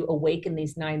want to awaken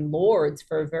these 9 lords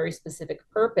for a very specific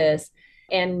purpose.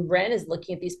 And Ren is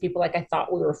looking at these people like, I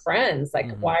thought we were friends.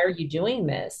 Like, why are you doing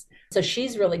this? So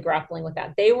she's really grappling with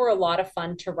that. They were a lot of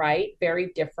fun to write,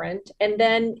 very different. And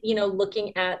then,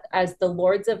 looking at as the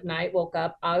Lords of Night woke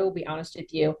up, I will be honest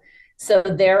with you, so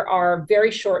there are very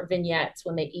short vignettes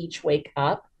when they each wake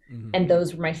up. Mm-hmm. And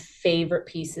those were my favorite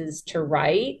pieces to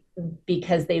write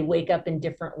because they wake up in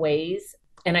different ways.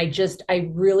 And I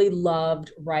really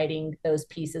loved writing those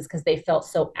pieces because they felt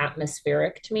so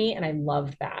atmospheric to me. And I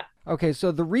loved that. Okay,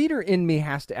 so the reader in me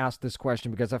has to ask this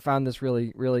question because I found this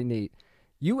really, really neat.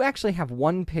 You actually have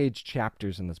 1-page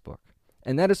chapters in this book.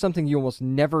 And that is something you almost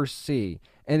never see.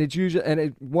 And it's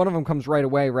usually, one of them comes right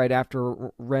away, right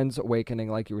after Ren's awakening,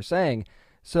 like you were saying.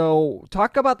 So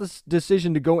talk about this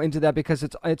decision to go into that because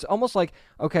it's almost like,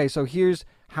 okay, so here's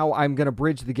how I'm going to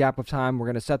bridge the gap of time. We're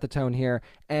going to set the tone here,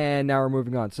 and now we're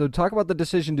moving on. So talk about the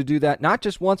decision to do that, not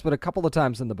just once, but a couple of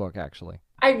times in the book, actually.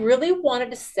 I really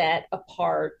wanted to set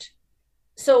apart.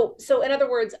 So in other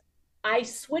words, I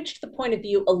switched the point of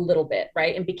view a little bit,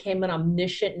 right? And became an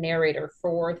omniscient narrator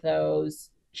for those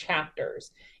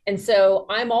chapters. And so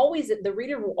the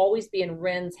reader will always be in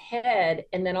Ren's head.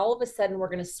 And then all of a sudden we're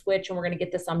going to switch and we're going to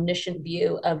get this omniscient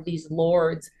view of these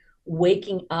lords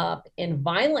waking up in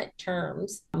violent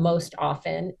terms most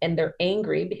often. And they're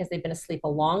angry because they've been asleep a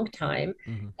long time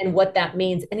and what that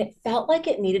means. And it felt like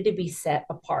it needed to be set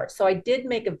apart. So I did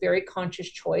make a very conscious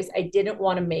choice. I didn't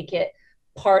want to make it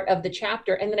part of the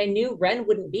chapter. And then I knew Ren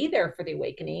wouldn't be there for the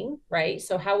awakening, right?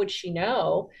 So how would she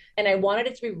know? And I wanted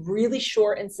it to be really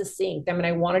short and succinct. I mean,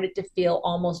 I wanted it to feel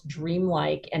almost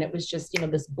dreamlike. And it was just,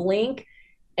 this blink.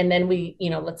 And then we,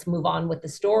 let's move on with the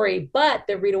story. But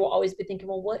the reader will always be thinking,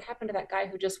 well, what happened to that guy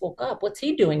who just woke up? What's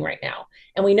he doing right now?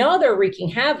 And we know they're wreaking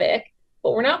havoc,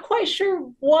 but we're not quite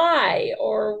sure why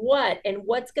or what, and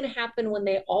what's going to happen when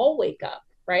they all wake up,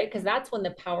 right? Because that's when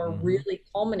the power really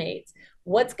culminates.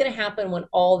 What's going to happen when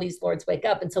all these lords wake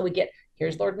up? And so we get,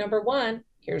 here's Lord number 1,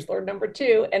 here's Lord number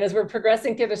 2. And as we're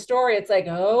progressing through the story, it's like,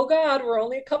 oh God, we're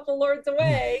only a couple lords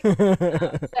away.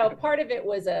 So part of it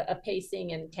was a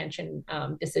pacing and tension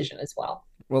decision as well.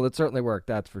 Well, it certainly worked,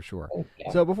 that's for sure.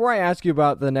 So before I ask you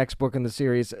about the next book in the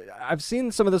series, I've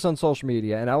seen some of this on social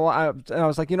media, and I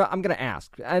was like, I'm going to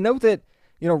ask. I know that,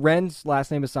 Ren's last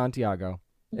name is Santiago.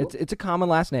 It's a common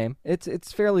last name.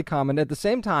 It's fairly common. At the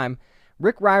same time,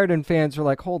 Rick Riordan fans are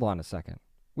like, hold on a second.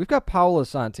 We've got Paula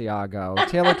Santiago,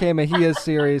 Taylor K. Mejia's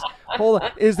series. Hold on.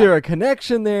 Is there a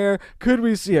connection there? Could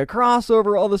we see a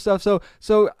crossover? All this stuff.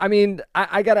 So I mean,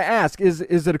 I got to ask, is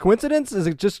it a coincidence? Is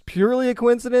it just purely a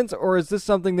coincidence? Or is this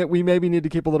something that we maybe need to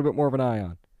keep a little bit more of an eye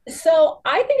on? So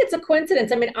I think it's a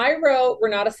coincidence. I mean, I wrote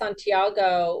Renata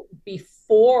Santiago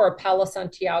before Paula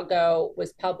Santiago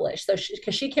was published. So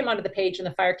because she came onto the page in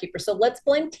The Firekeeper. So let's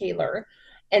blame Taylor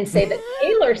and say that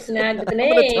Taylor snagged the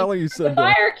name The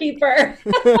Firekeeper.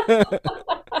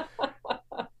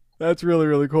 That's really,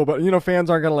 really cool. But, fans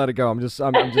aren't going to let it go. I'm just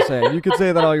saying. You could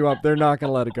say that all you want. They're not going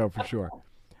to let it go for sure.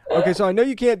 Okay, so I know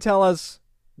you can't tell us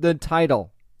the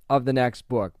title of the next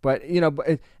book, but,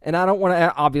 and I don't want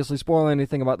to obviously spoil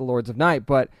anything about the Lords of Night,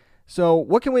 but so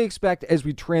what can we expect as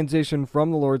we transition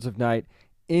from the Lords of Night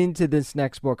into this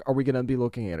next book? Are we going to be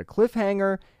looking at a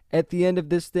cliffhanger at the end of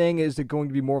this thing? Is it going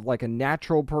to be more of like a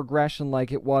natural progression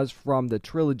like it was from the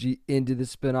trilogy into the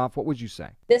spinoff? What would you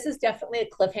say? This is definitely a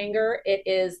cliffhanger. It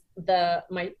is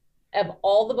of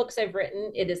all the books I've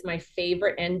written, it is my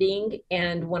favorite ending.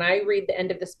 And when I read the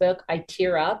end of this book, I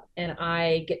tear up and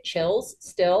I get chills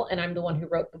still. And I'm the one who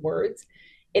wrote the words.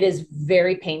 It is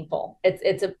very painful.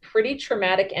 It's a pretty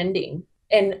traumatic ending.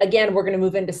 And again, we're going to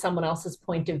move into someone else's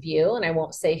point of view, and I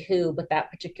won't say who, but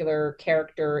that particular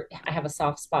character I have a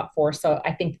soft spot for. So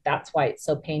I think that's why it's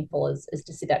so painful is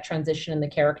to see that transition in the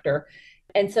character.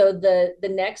 And so the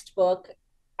next book,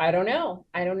 I don't know.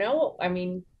 I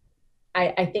mean,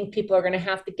 I think people are going to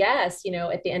have to guess,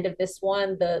 at the end of this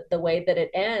one, the way that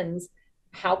it ends,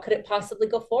 how could it possibly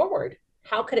go forward?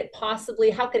 How could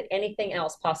anything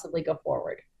else possibly go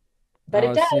forward? But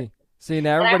it does. See,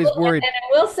 now everybody's worried. And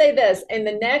I will say this, in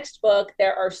the next book,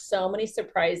 there are so many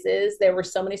surprises. There were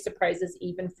so many surprises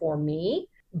even for me,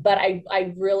 but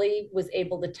I really was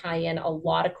able to tie in a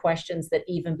lot of questions that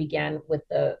even began with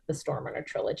the Stormrunner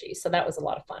trilogy. So that was a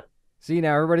lot of fun. See,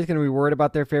 now everybody's going to be worried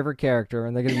about their favorite character,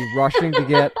 and they're going to be rushing to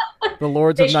get the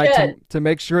Lords of Night to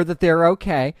make sure that they're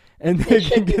okay. And they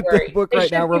can get the book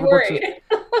right now wherever books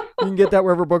you can get that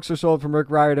wherever books are sold from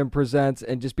Rick Riordan Presents,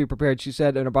 and just be prepared. She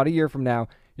said in about a year from now,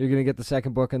 you're going to get the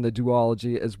second book in the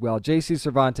duology as well. JC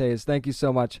Cervantes, thank you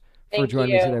so much for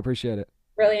joining me today. I appreciate it.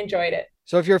 Really enjoyed it.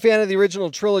 So if you're a fan of the original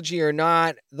trilogy or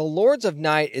not, The Lords of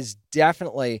Night is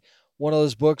definitely one of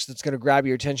those books that's going to grab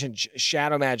your attention.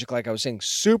 Shadow Magic, like I was saying,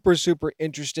 super, super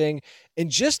interesting.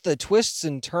 And just the twists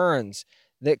and turns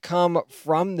that come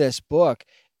from this book,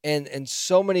 and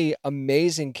so many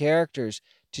amazing characters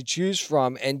to choose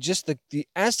from. And just the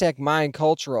Aztec Mayan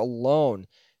culture alone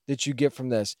that you get from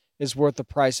this is worth the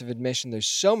price of admission. There's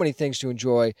so many things to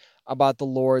enjoy about The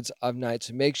Lords of Night.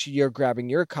 So make sure you're grabbing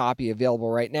your copy, available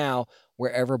right now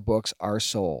wherever books are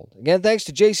sold. Again, thanks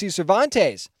to JC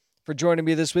Cervantes for joining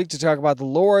me this week to talk about The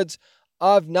Lords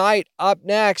of Night. Up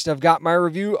next, I've got my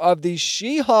review of the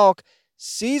She-Hulk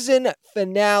season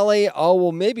finale. Oh,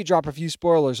 we'll maybe drop a few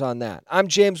spoilers on that. I'm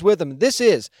James Witham. This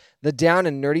is the Down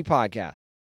and Nerdy Podcast.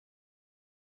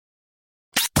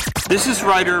 This is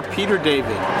writer Peter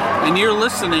David, and you're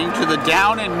listening to the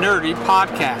Down and Nerdy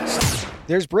Podcast.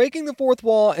 There's Breaking the Fourth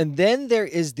Wall, and then there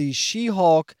is the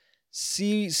She-Hulk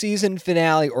season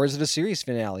finale, or is it a series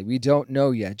finale? We don't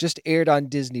know yet. Just aired on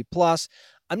Disney Plus.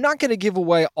 I'm not going to give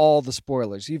away all the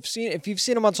spoilers. If you've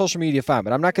seen them on social media, fine,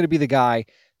 but I'm not going to be the guy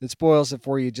that spoils it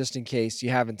for you just in case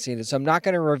you haven't seen it. So I'm not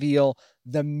going to reveal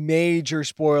the major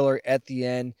spoiler at the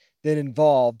end that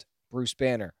involved Bruce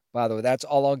Banner. By the way, that's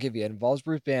all I'll give you. It involves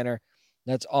Bruce Banner.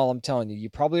 That's all I'm telling you. You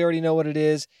probably already know what it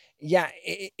is. Yeah,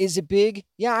 is it big?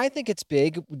 Yeah, I think it's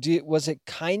big. Was it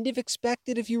kind of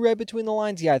expected if you read between the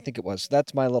lines? Yeah, I think it was.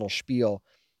 That's my little spiel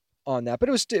on that. But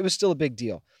it was still a big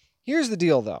deal. Here's the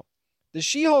deal, though. The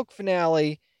She-Hulk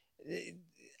finale,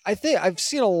 I think I've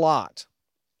seen a lot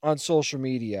on social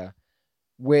media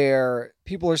where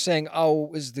people are saying, oh,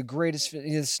 it was the greatest,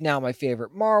 it's now my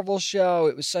favorite Marvel show.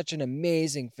 It was such an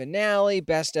amazing finale,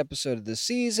 best episode of the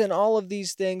season, all of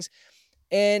these things.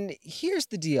 And here's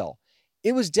the deal.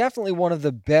 It was definitely one of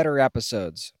the better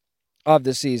episodes of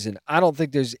the season. I don't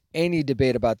think there's any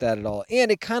debate about that at all.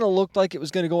 And it kind of looked like it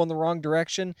was going to go in the wrong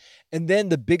direction. And then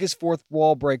the biggest fourth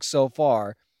wall break so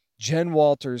far, Jen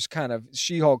Walters kind of,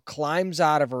 She-Hulk climbs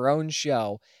out of her own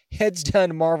show, heads down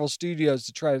to Marvel Studios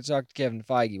to try to talk to Kevin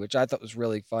Feige, which I thought was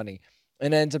really funny,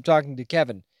 and ends up talking to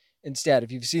Kevin instead.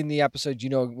 If you've seen the episode, you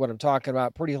know what I'm talking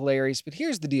about. Pretty hilarious. But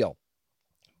here's the deal.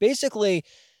 Basically,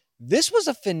 this was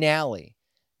a finale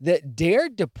that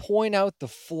dared to point out the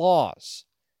flaws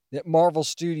that Marvel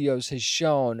Studios has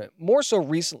shown, more so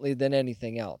recently than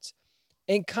anything else,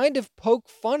 and kind of poke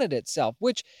fun at itself,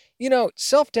 which,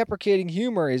 self-deprecating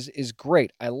humor is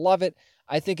great. I love it.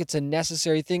 I think it's a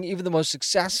necessary thing. Even the most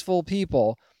successful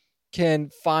people can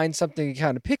find something to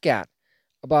kind of pick at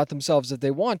about themselves if they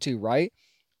want to, right?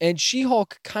 And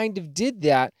She-Hulk kind of did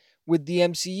that with the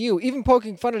MCU, even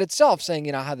poking fun at itself,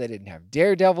 saying, how they didn't have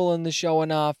Daredevil in the show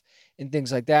enough and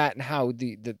things like that, and how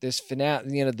this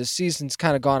finale, the season's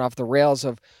kind of gone off the rails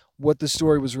of what the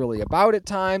story was really about at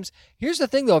times. Here's the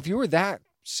thing, though. If you were that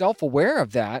self-aware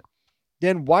of that,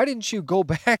 then why didn't you go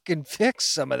back and fix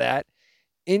some of that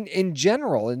in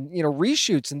general, and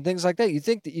reshoots and things like that? You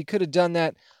think that you could have done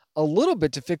that a little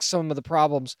bit to fix some of the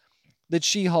problems that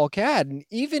She-Hulk had. And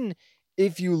even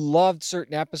if you loved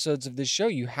certain episodes of this show,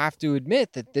 you have to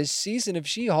admit that this season of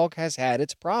She-Hulk has had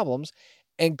its problems,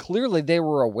 and clearly they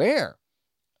were aware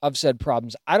of said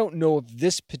problems. I don't know if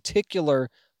this particular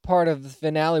part of the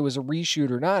finale was a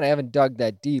reshoot or not. I haven't dug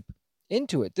that deep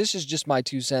into it. This is just my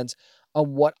 2 cents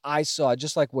on what I saw,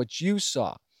 just like what you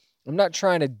saw. I'm not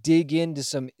trying to dig into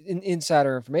some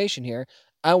insider information here.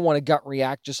 I want to gut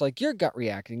react just like you're gut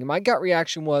reacting. And my gut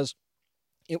reaction was,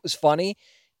 it was funny,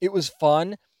 it was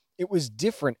fun, it was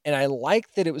different, and I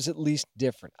like that it was at least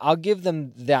different. I'll give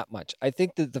them that much. I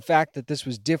think that the fact that this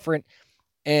was different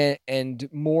and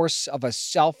more of a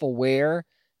self-aware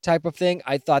type of thing.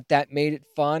 I thought that made it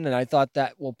fun, and I thought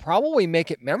that will probably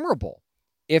make it memorable,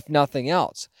 if nothing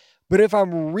else. But if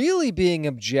I'm really being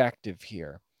objective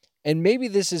here, and maybe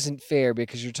this isn't fair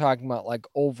because you're talking about like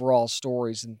overall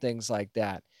stories and things like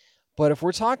that, but if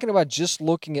we're talking about just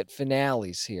looking at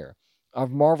finales here of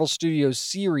Marvel Studios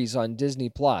series on Disney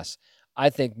Plus, I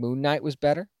think Moon Knight was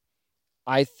better.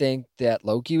 I think that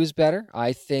Loki was better.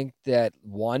 I think that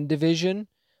WandaVision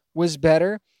was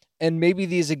better. And maybe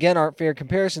these, again, aren't fair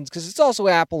comparisons because it's also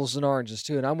apples and oranges,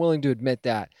 too. And I'm willing to admit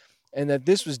that. And that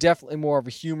this was definitely more of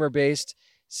a humor-based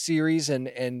series and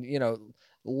you know,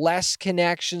 less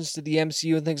connections to the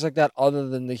MCU and things like that, other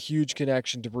than the huge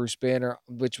connection to Bruce Banner,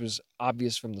 which was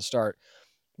obvious from the start.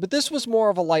 But this was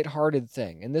more of a lighthearted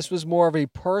thing. And this was more of a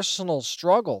personal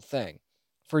struggle thing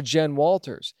for Jen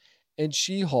Walters and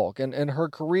She-Hulk and her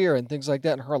career and things like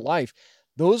that in her life.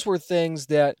 Those were things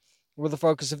that were the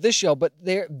focus of this show, but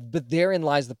therein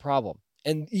lies the problem.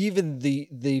 And even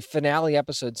the finale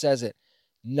episode says it,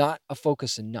 not a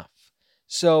focus enough.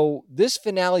 So this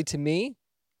finale to me,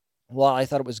 while I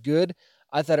thought it was good,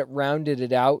 I thought it rounded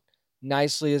it out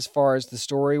nicely as far as the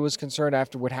story was concerned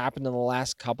after what happened in the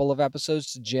last couple of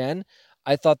episodes to Jen.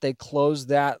 I thought they closed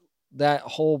that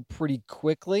hole pretty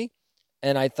quickly,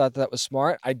 and I thought that was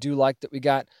smart. I do like that we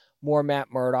got more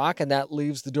Matt Murdock, and that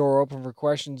leaves the door open for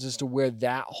questions as to where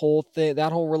that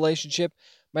whole relationship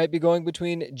might be going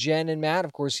between Jen and Matt.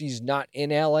 Of course, he's not in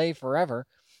LA forever.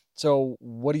 So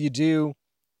what do you do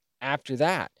after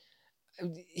that?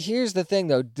 Here's the thing,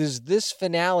 though. Does this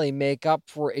finale make up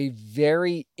for a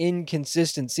very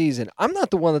inconsistent season? I'm not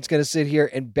the one that's going to sit here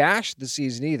and bash the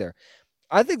season either.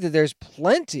 I think that there's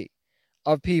plenty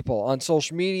of people on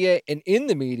social media and in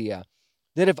the media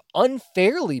that have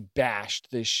unfairly bashed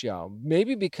this show,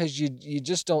 maybe because you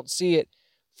just don't see it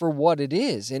for what it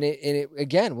is. And it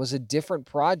again, was a different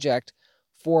project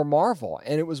for Marvel,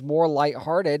 and it was more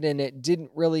lighthearted, and it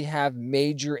didn't really have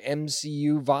major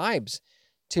MCU vibes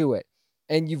to it.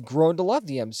 And you've grown to love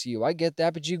the MCU. I get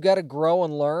that, but you've got to grow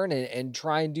and learn and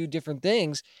try and do different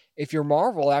things if you're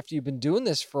Marvel after you've been doing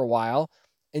this for a while,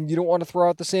 and you don't want to throw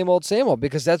out the same old,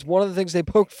 because that's one of the things they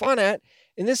poked fun at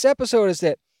in this episode, is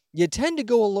that you tend to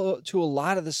go to a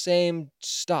lot of the same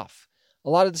stuff, a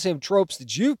lot of the same tropes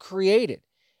that you've created,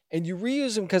 and you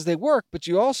reuse them because they work, but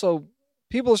you also,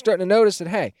 people are starting to notice that,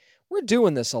 hey, we're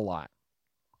doing this a lot.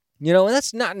 You know, and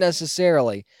that's not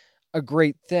necessarily a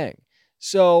great thing.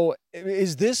 So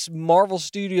is this Marvel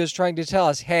Studios trying to tell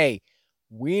us, hey,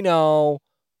 we know,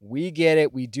 we get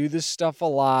it, we do this stuff a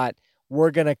lot,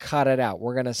 we're going to cut it out,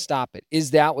 we're going to stop it?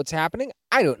 Is that what's happening?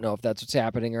 I don't know if that's what's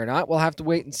happening or not. We'll have to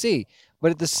wait and see. But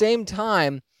at the same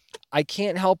time, I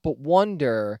can't help but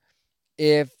wonder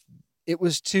if it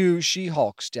was to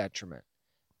She-Hulk's detriment,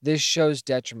 this show's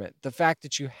detriment. The fact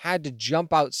that you had to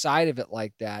jump outside of it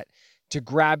like that to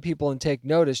grab people and take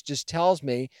notice just tells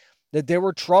me that there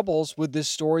were troubles with this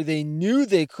story they knew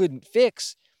they couldn't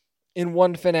fix in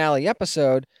one finale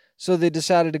episode, so they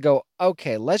decided to go,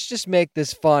 okay, let's just make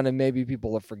this fun and maybe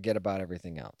people will forget about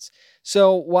everything else.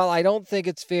 So while I don't think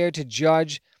it's fair to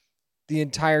judge the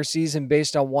entire season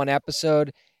based on one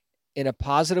episode in a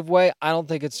positive way, I don't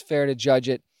think it's fair to judge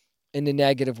it in a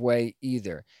negative way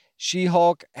either.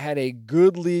 She-Hulk had a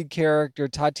good lead character.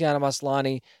 Tatiana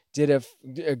Maslany did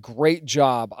a great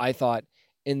job, I thought,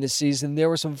 in the season. There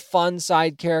were some fun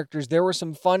side characters. There were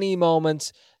some funny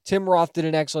moments. Tim Roth did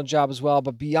an excellent job as well.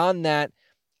 But beyond that,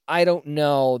 I don't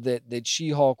know that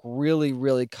She-Hulk really,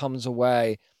 really comes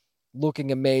away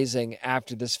looking amazing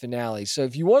after this finale. So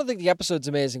if you want to think the episode's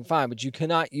amazing, fine. But you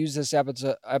cannot use this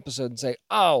episode and say,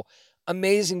 oh,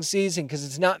 amazing season, because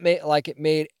it's not like it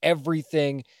made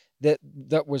everything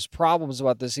that was problems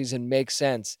about this season make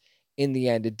sense in the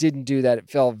end. It didn't do that. It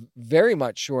fell very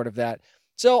much short of that.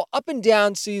 So up and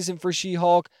down season for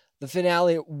She-Hulk. The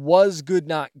finale was good,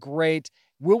 not great.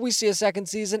 Will we see a second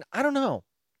season? I don't know.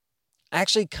 I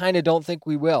actually kind of don't think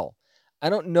we will. I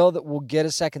don't know that we'll get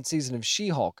a second season of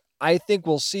She-Hulk. I think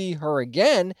we'll see her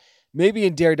again, maybe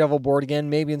in Daredevil Born Again,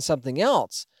 maybe in something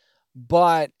else.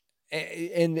 But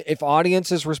and if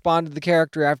audiences respond to the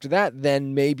character after that,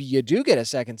 then maybe you do get a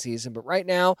second season. But right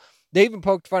now, they even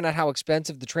poked fun at how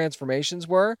expensive the transformations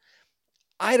were.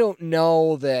 I don't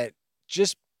know that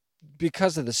just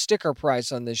because of the sticker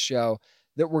price on this show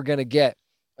that we're going to get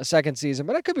a second season.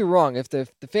 But I could be wrong. If the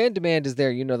fan demand is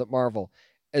there, you know that Marvel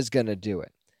is going to do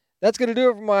it. That's going to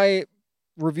do it for my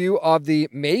review of the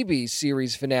maybe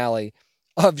series finale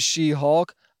of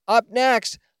She-Hulk. Up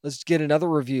next, let's get another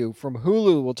review from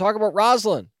Hulu. We'll talk about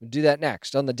Rosalind. We'll do that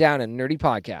next on the Down and Nerdy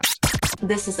podcast.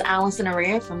 This is Allison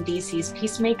Araya from DC's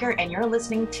Peacemaker, and you're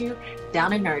listening to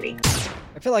Down and Nerdy.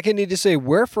 I feel like I need to say,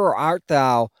 wherefore art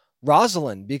thou,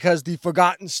 Rosalind? Because the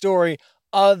forgotten story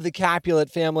of the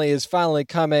Capulet family is finally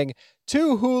coming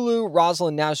to Hulu.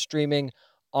 Rosalind now streaming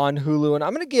on Hulu. And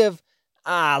I'm going to give,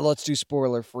 let's do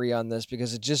spoiler free on this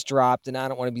because it just dropped and I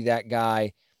don't want to be that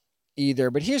guy either.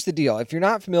 But here's the deal. If you're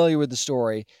not familiar with the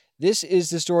story, this is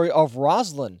the story of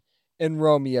Rosalind and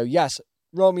Romeo. Yes,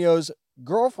 Romeo's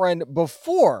girlfriend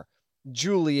before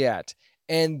Juliet,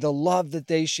 and the love that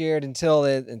they shared until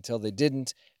they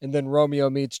didn't. And then Romeo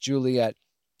meets Juliet,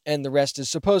 and the rest is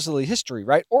supposedly history,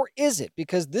 right? Or is it?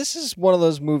 Because this is one of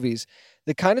those movies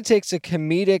that kind of takes a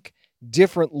comedic,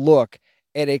 different look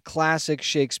at a classic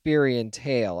Shakespearean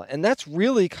tale. And that's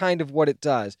really kind of what it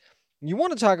does. You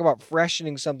want to talk about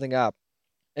freshening something up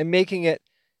and making it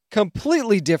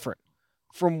completely different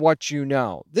from what you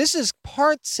know. This is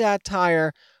part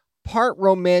satire, part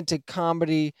romantic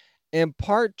comedy, and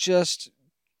part just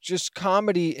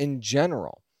comedy in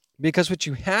general. Because what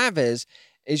you have is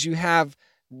you have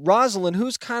Rosalind,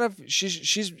 who's kind of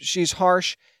she's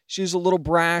harsh, she's a little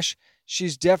brash,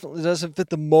 she's definitely doesn't fit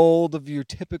the mold of your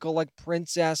typical like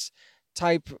princess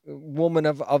type woman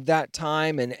of that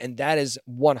time, and that is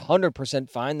 100%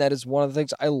 fine. That is one of the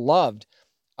things I loved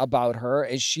about her,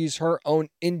 is she's her own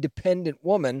independent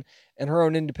woman and her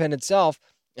own independent self.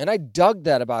 And I dug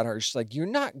that about her. She's like, you're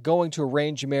not going to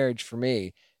arrange a marriage for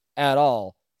me at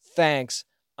all. Thanks.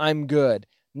 I'm good.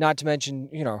 Not to mention,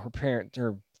 her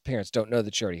parents don't know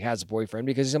that she already has a boyfriend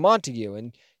because he's a Montague,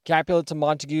 and Capulets and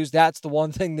Montagues, that's the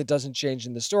one thing that doesn't change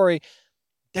in the story.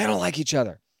 They don't like each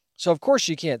other. So of course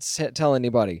she can't tell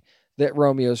anybody that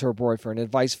Romeo's her boyfriend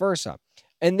and vice versa.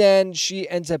 And then she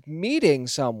ends up meeting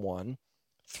someone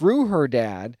through her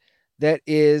dad that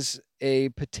is a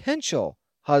potential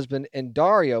husband, and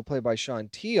Dario, played by Sean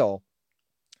Teal.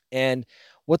 And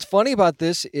what's funny about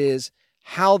this is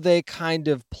how they kind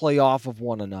of play off of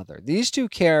one another. These two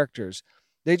characters,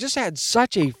 they just had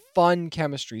such a fun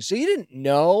chemistry. So you didn't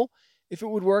know if it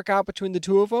would work out between the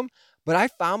two of them, but I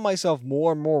found myself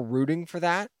more and more rooting for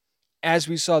that as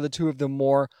we saw the two of them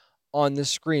more on the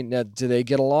screen. Now, do they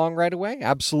get along right away?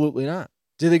 Absolutely not.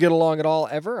 Do they get along at all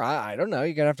ever? I don't know.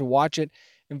 You're going to have to watch it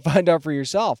and find out for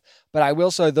yourself. But I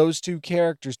will say those two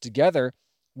characters together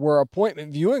were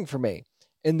appointment viewing for me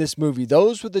in this movie.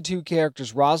 Those were the two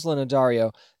characters, Rosalind and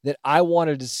Dario, that I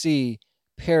wanted to see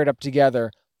paired up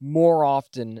together more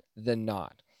often than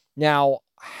not. Now,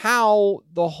 how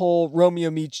the whole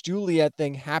Romeo meets Juliet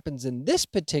thing happens in this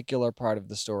particular part of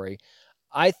the story,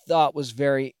 I thought was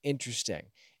very interesting.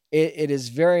 It is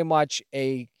very much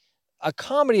a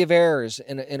comedy of errors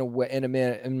in a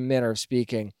manner of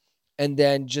speaking. And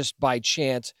then just by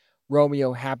chance,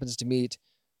 Romeo happens to meet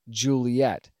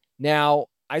Juliet. Now,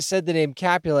 I said the name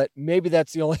Capulet. Maybe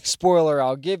that's the only spoiler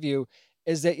I'll give you,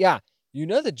 is that,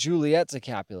 that Juliet's a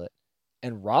Capulet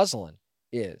and Rosalind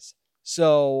is.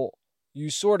 So you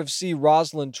sort of see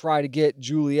Rosalind try to get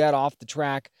Juliet off the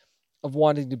track of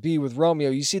wanting to be with Romeo.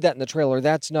 You see that in the trailer.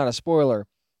 That's not a spoiler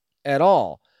at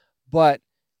all. But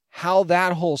how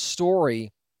that whole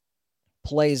story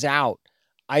plays out,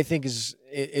 I think is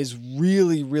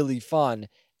really, really fun.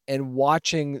 And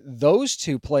watching those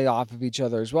two play off of each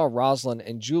other as well, Rosalind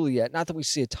and Juliet, not that we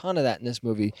see a ton of that in this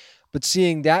movie, but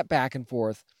seeing that back and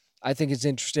forth, I think is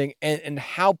interesting. And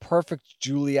how perfect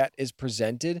Juliet is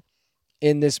presented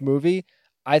in this movie,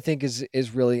 I think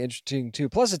is really interesting too.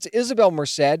 Plus, it's Isabel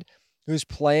Merced who's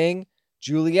playing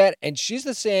Juliet, and she's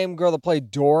the same girl that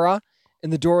played Dora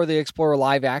in the Dora the Explorer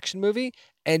live action movie,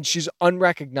 and she's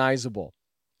unrecognizable.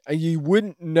 You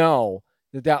wouldn't know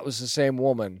that was the same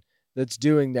woman that's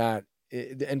doing that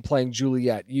and playing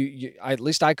Juliet. At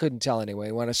least I couldn't tell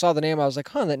anyway. When I saw the name, I was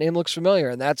like, that name looks familiar,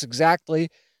 and that's exactly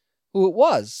who it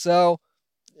was. So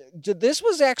this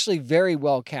was actually very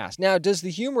well cast. Now, does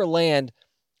the humor land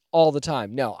all the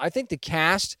time? No. I think the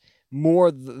cast,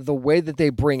 more the way that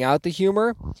they bring out the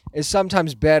humor, is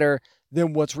sometimes better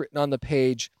than what's written on the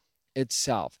page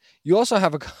itself. You also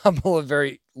have a couple of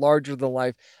very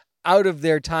larger-than-life, out of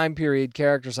their time period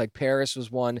characters, like Paris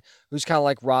was one who's kind of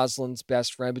like Rosalind's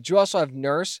best friend. But you also have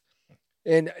Nurse.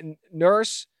 And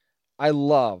Nurse, I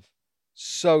love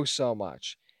so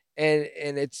much. And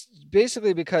it's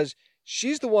basically because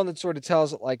she's the one that sort of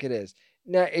tells it like it is.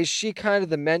 Now, is she kind of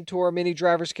the mentor, Minnie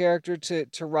Driver's character,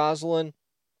 to Rosalind?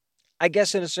 I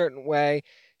guess in a certain way.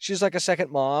 She's like a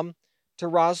second mom to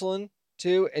Rosalind,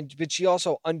 too. But she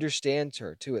also understands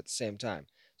her, too, at the same time.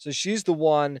 So she's the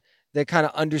one that kind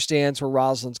of understands where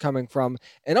Rosalind's coming from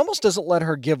and almost doesn't let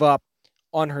her give up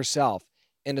on herself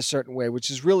in a certain way, which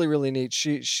is really, really neat.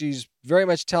 She's very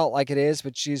much tell it like it is,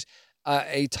 but she's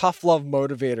a tough love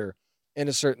motivator in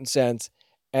a certain sense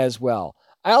as well.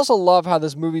 I also love how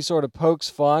this movie sort of pokes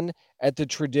fun at the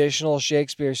traditional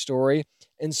Shakespeare story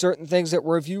and certain things that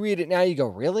where if you read it now, you go,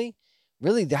 really?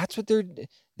 Really? That's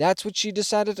what she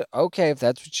decided to, okay, if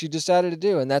that's what she decided to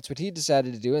do, and that's what he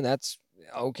decided to do, and that's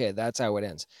how it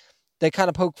ends. They kind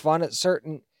of poke fun at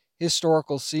certain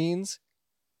historical scenes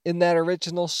in that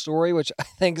original story, which I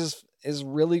think is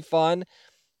really fun.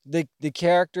 The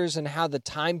characters and how the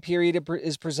time period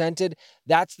is presented,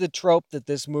 that's the trope that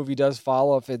this movie does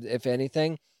follow, if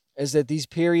anything, is that these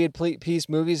period piece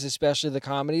movies, especially the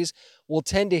comedies, will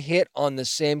tend to hit on the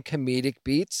same comedic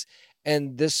beats.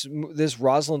 And this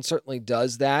Rosalind certainly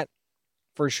does that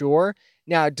for sure.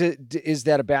 Now, is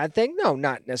that a bad thing? No,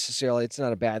 not necessarily. It's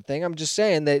not a bad thing. I'm just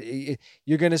saying that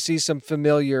you're going to see some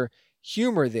familiar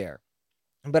humor there.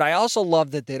 But I also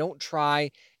love that they don't try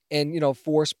and,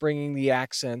 force bringing the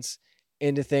accents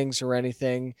into things or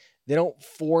anything. They don't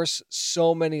force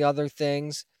so many other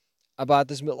things about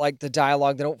this, like the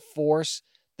dialogue. They don't force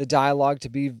the dialogue to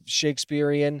be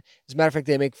Shakespearean. As a matter of fact,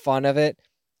 they make fun of it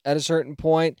at a certain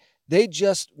point. They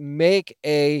just make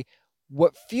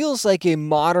what feels like a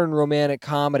modern romantic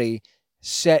comedy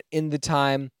set in the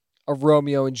time of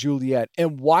Romeo and Juliet.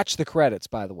 And watch the credits,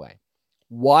 by the way.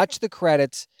 Watch the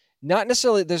credits. Not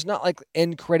necessarily, there's not like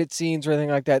end credit scenes or anything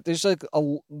like that. There's a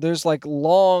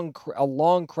long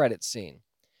credit scene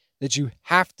that you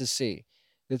have to see.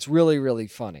 That's really, really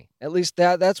funny. At least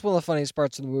that's one of the funniest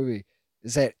parts of the movie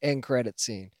is that end credit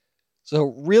scene.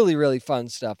 So really, really fun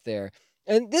stuff there.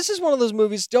 And this is one of those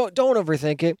movies, don't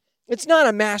overthink it. It's not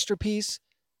a masterpiece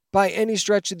by any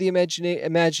stretch of the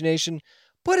imagination,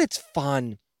 but it's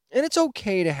fun. And it's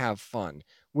okay to have fun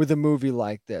with a movie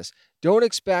like this. Don't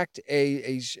expect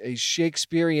a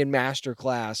Shakespearean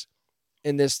masterclass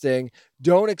in this thing.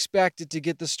 Don't expect it to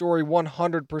get the story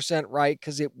 100% right,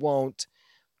 because it won't.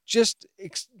 Just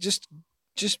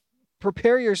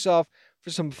prepare yourself for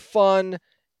some fun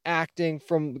acting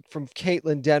from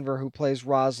Caitlin Denver, who plays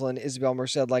Rosalind, Isabel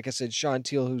Merced, like I said, Sean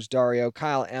Teal, who's Dario,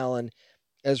 Kyle Allen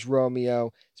as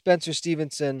Romeo, Spencer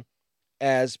Stevenson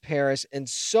as Paris, and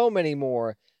so many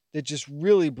more that just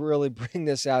really, really bring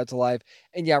this out to life.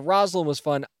 And yeah, Rosalind was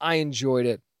fun. I enjoyed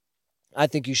it. I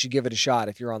think you should give it a shot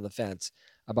if you're on the fence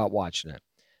about watching it.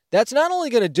 That's not only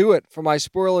going to do it for my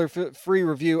spoiler-free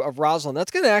review of Rosalind,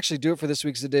 that's going to actually do it for this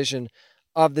week's edition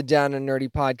of the Down and Nerdy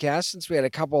podcast. Since we had a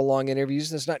couple of long interviews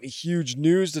and there's not any huge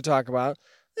news to talk about,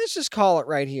 let's just call it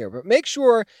right here. But make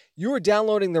sure you are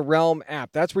downloading the Realm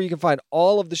app. That's where you can find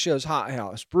all of the shows, Hot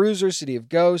House, Bruiser, City of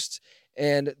Ghosts,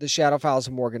 and the Shadow Files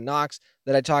of Morgan Knox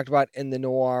that I talked about in the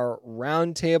Noir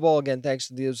Roundtable. Again, thanks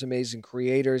to those amazing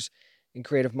creators and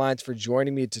creative minds for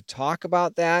joining me to talk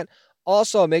about that.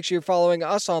 Also, make sure you're following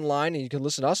us online, and you can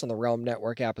listen to us on the Realm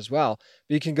Network app as well.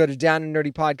 But you can go to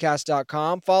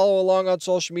downandnerdypodcast.com, follow along on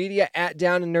social media at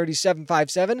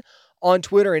downandnerdy757 on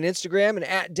Twitter and Instagram, and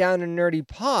at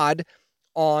downandnerdypod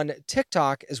on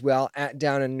TikTok as well, at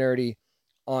downandnerdy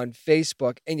on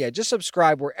Facebook. And yeah, just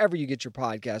subscribe wherever you get your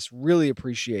podcasts. Really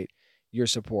appreciate your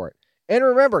support. And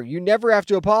remember, you never have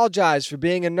to apologize for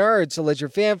being a nerd, so let your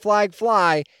fan flag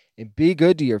fly and be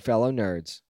good to your fellow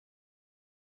nerds.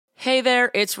 Hey there,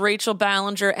 it's Rachel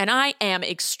Ballinger, and I am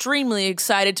extremely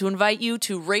excited to invite you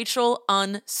to Rachel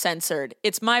Uncensored.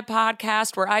 It's my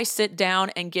podcast where I sit down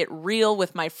and get real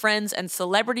with my friends and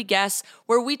celebrity guests,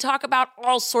 where we talk about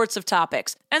all sorts of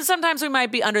topics. And sometimes we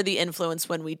might be under the influence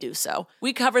when we do so.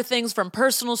 We cover things from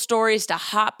personal stories to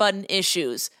hot button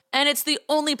issues. And it's the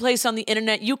only place on the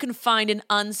internet you can find an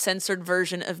uncensored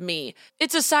version of me.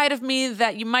 It's a side of me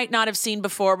that you might not have seen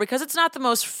before because it's not the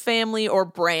most family or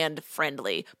brand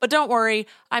friendly. But don't worry,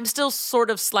 I'm still sort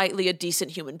of slightly a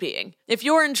decent human being. If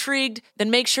you're intrigued, then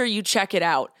make sure you check it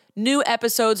out. New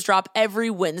episodes drop every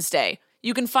Wednesday.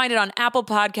 You can find it on Apple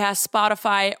Podcasts,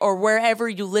 Spotify, or wherever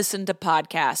you listen to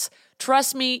podcasts.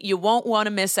 Trust me, you won't want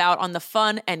to miss out on the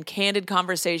fun and candid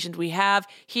conversations we have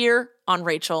here on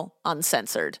Rachel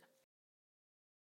Uncensored.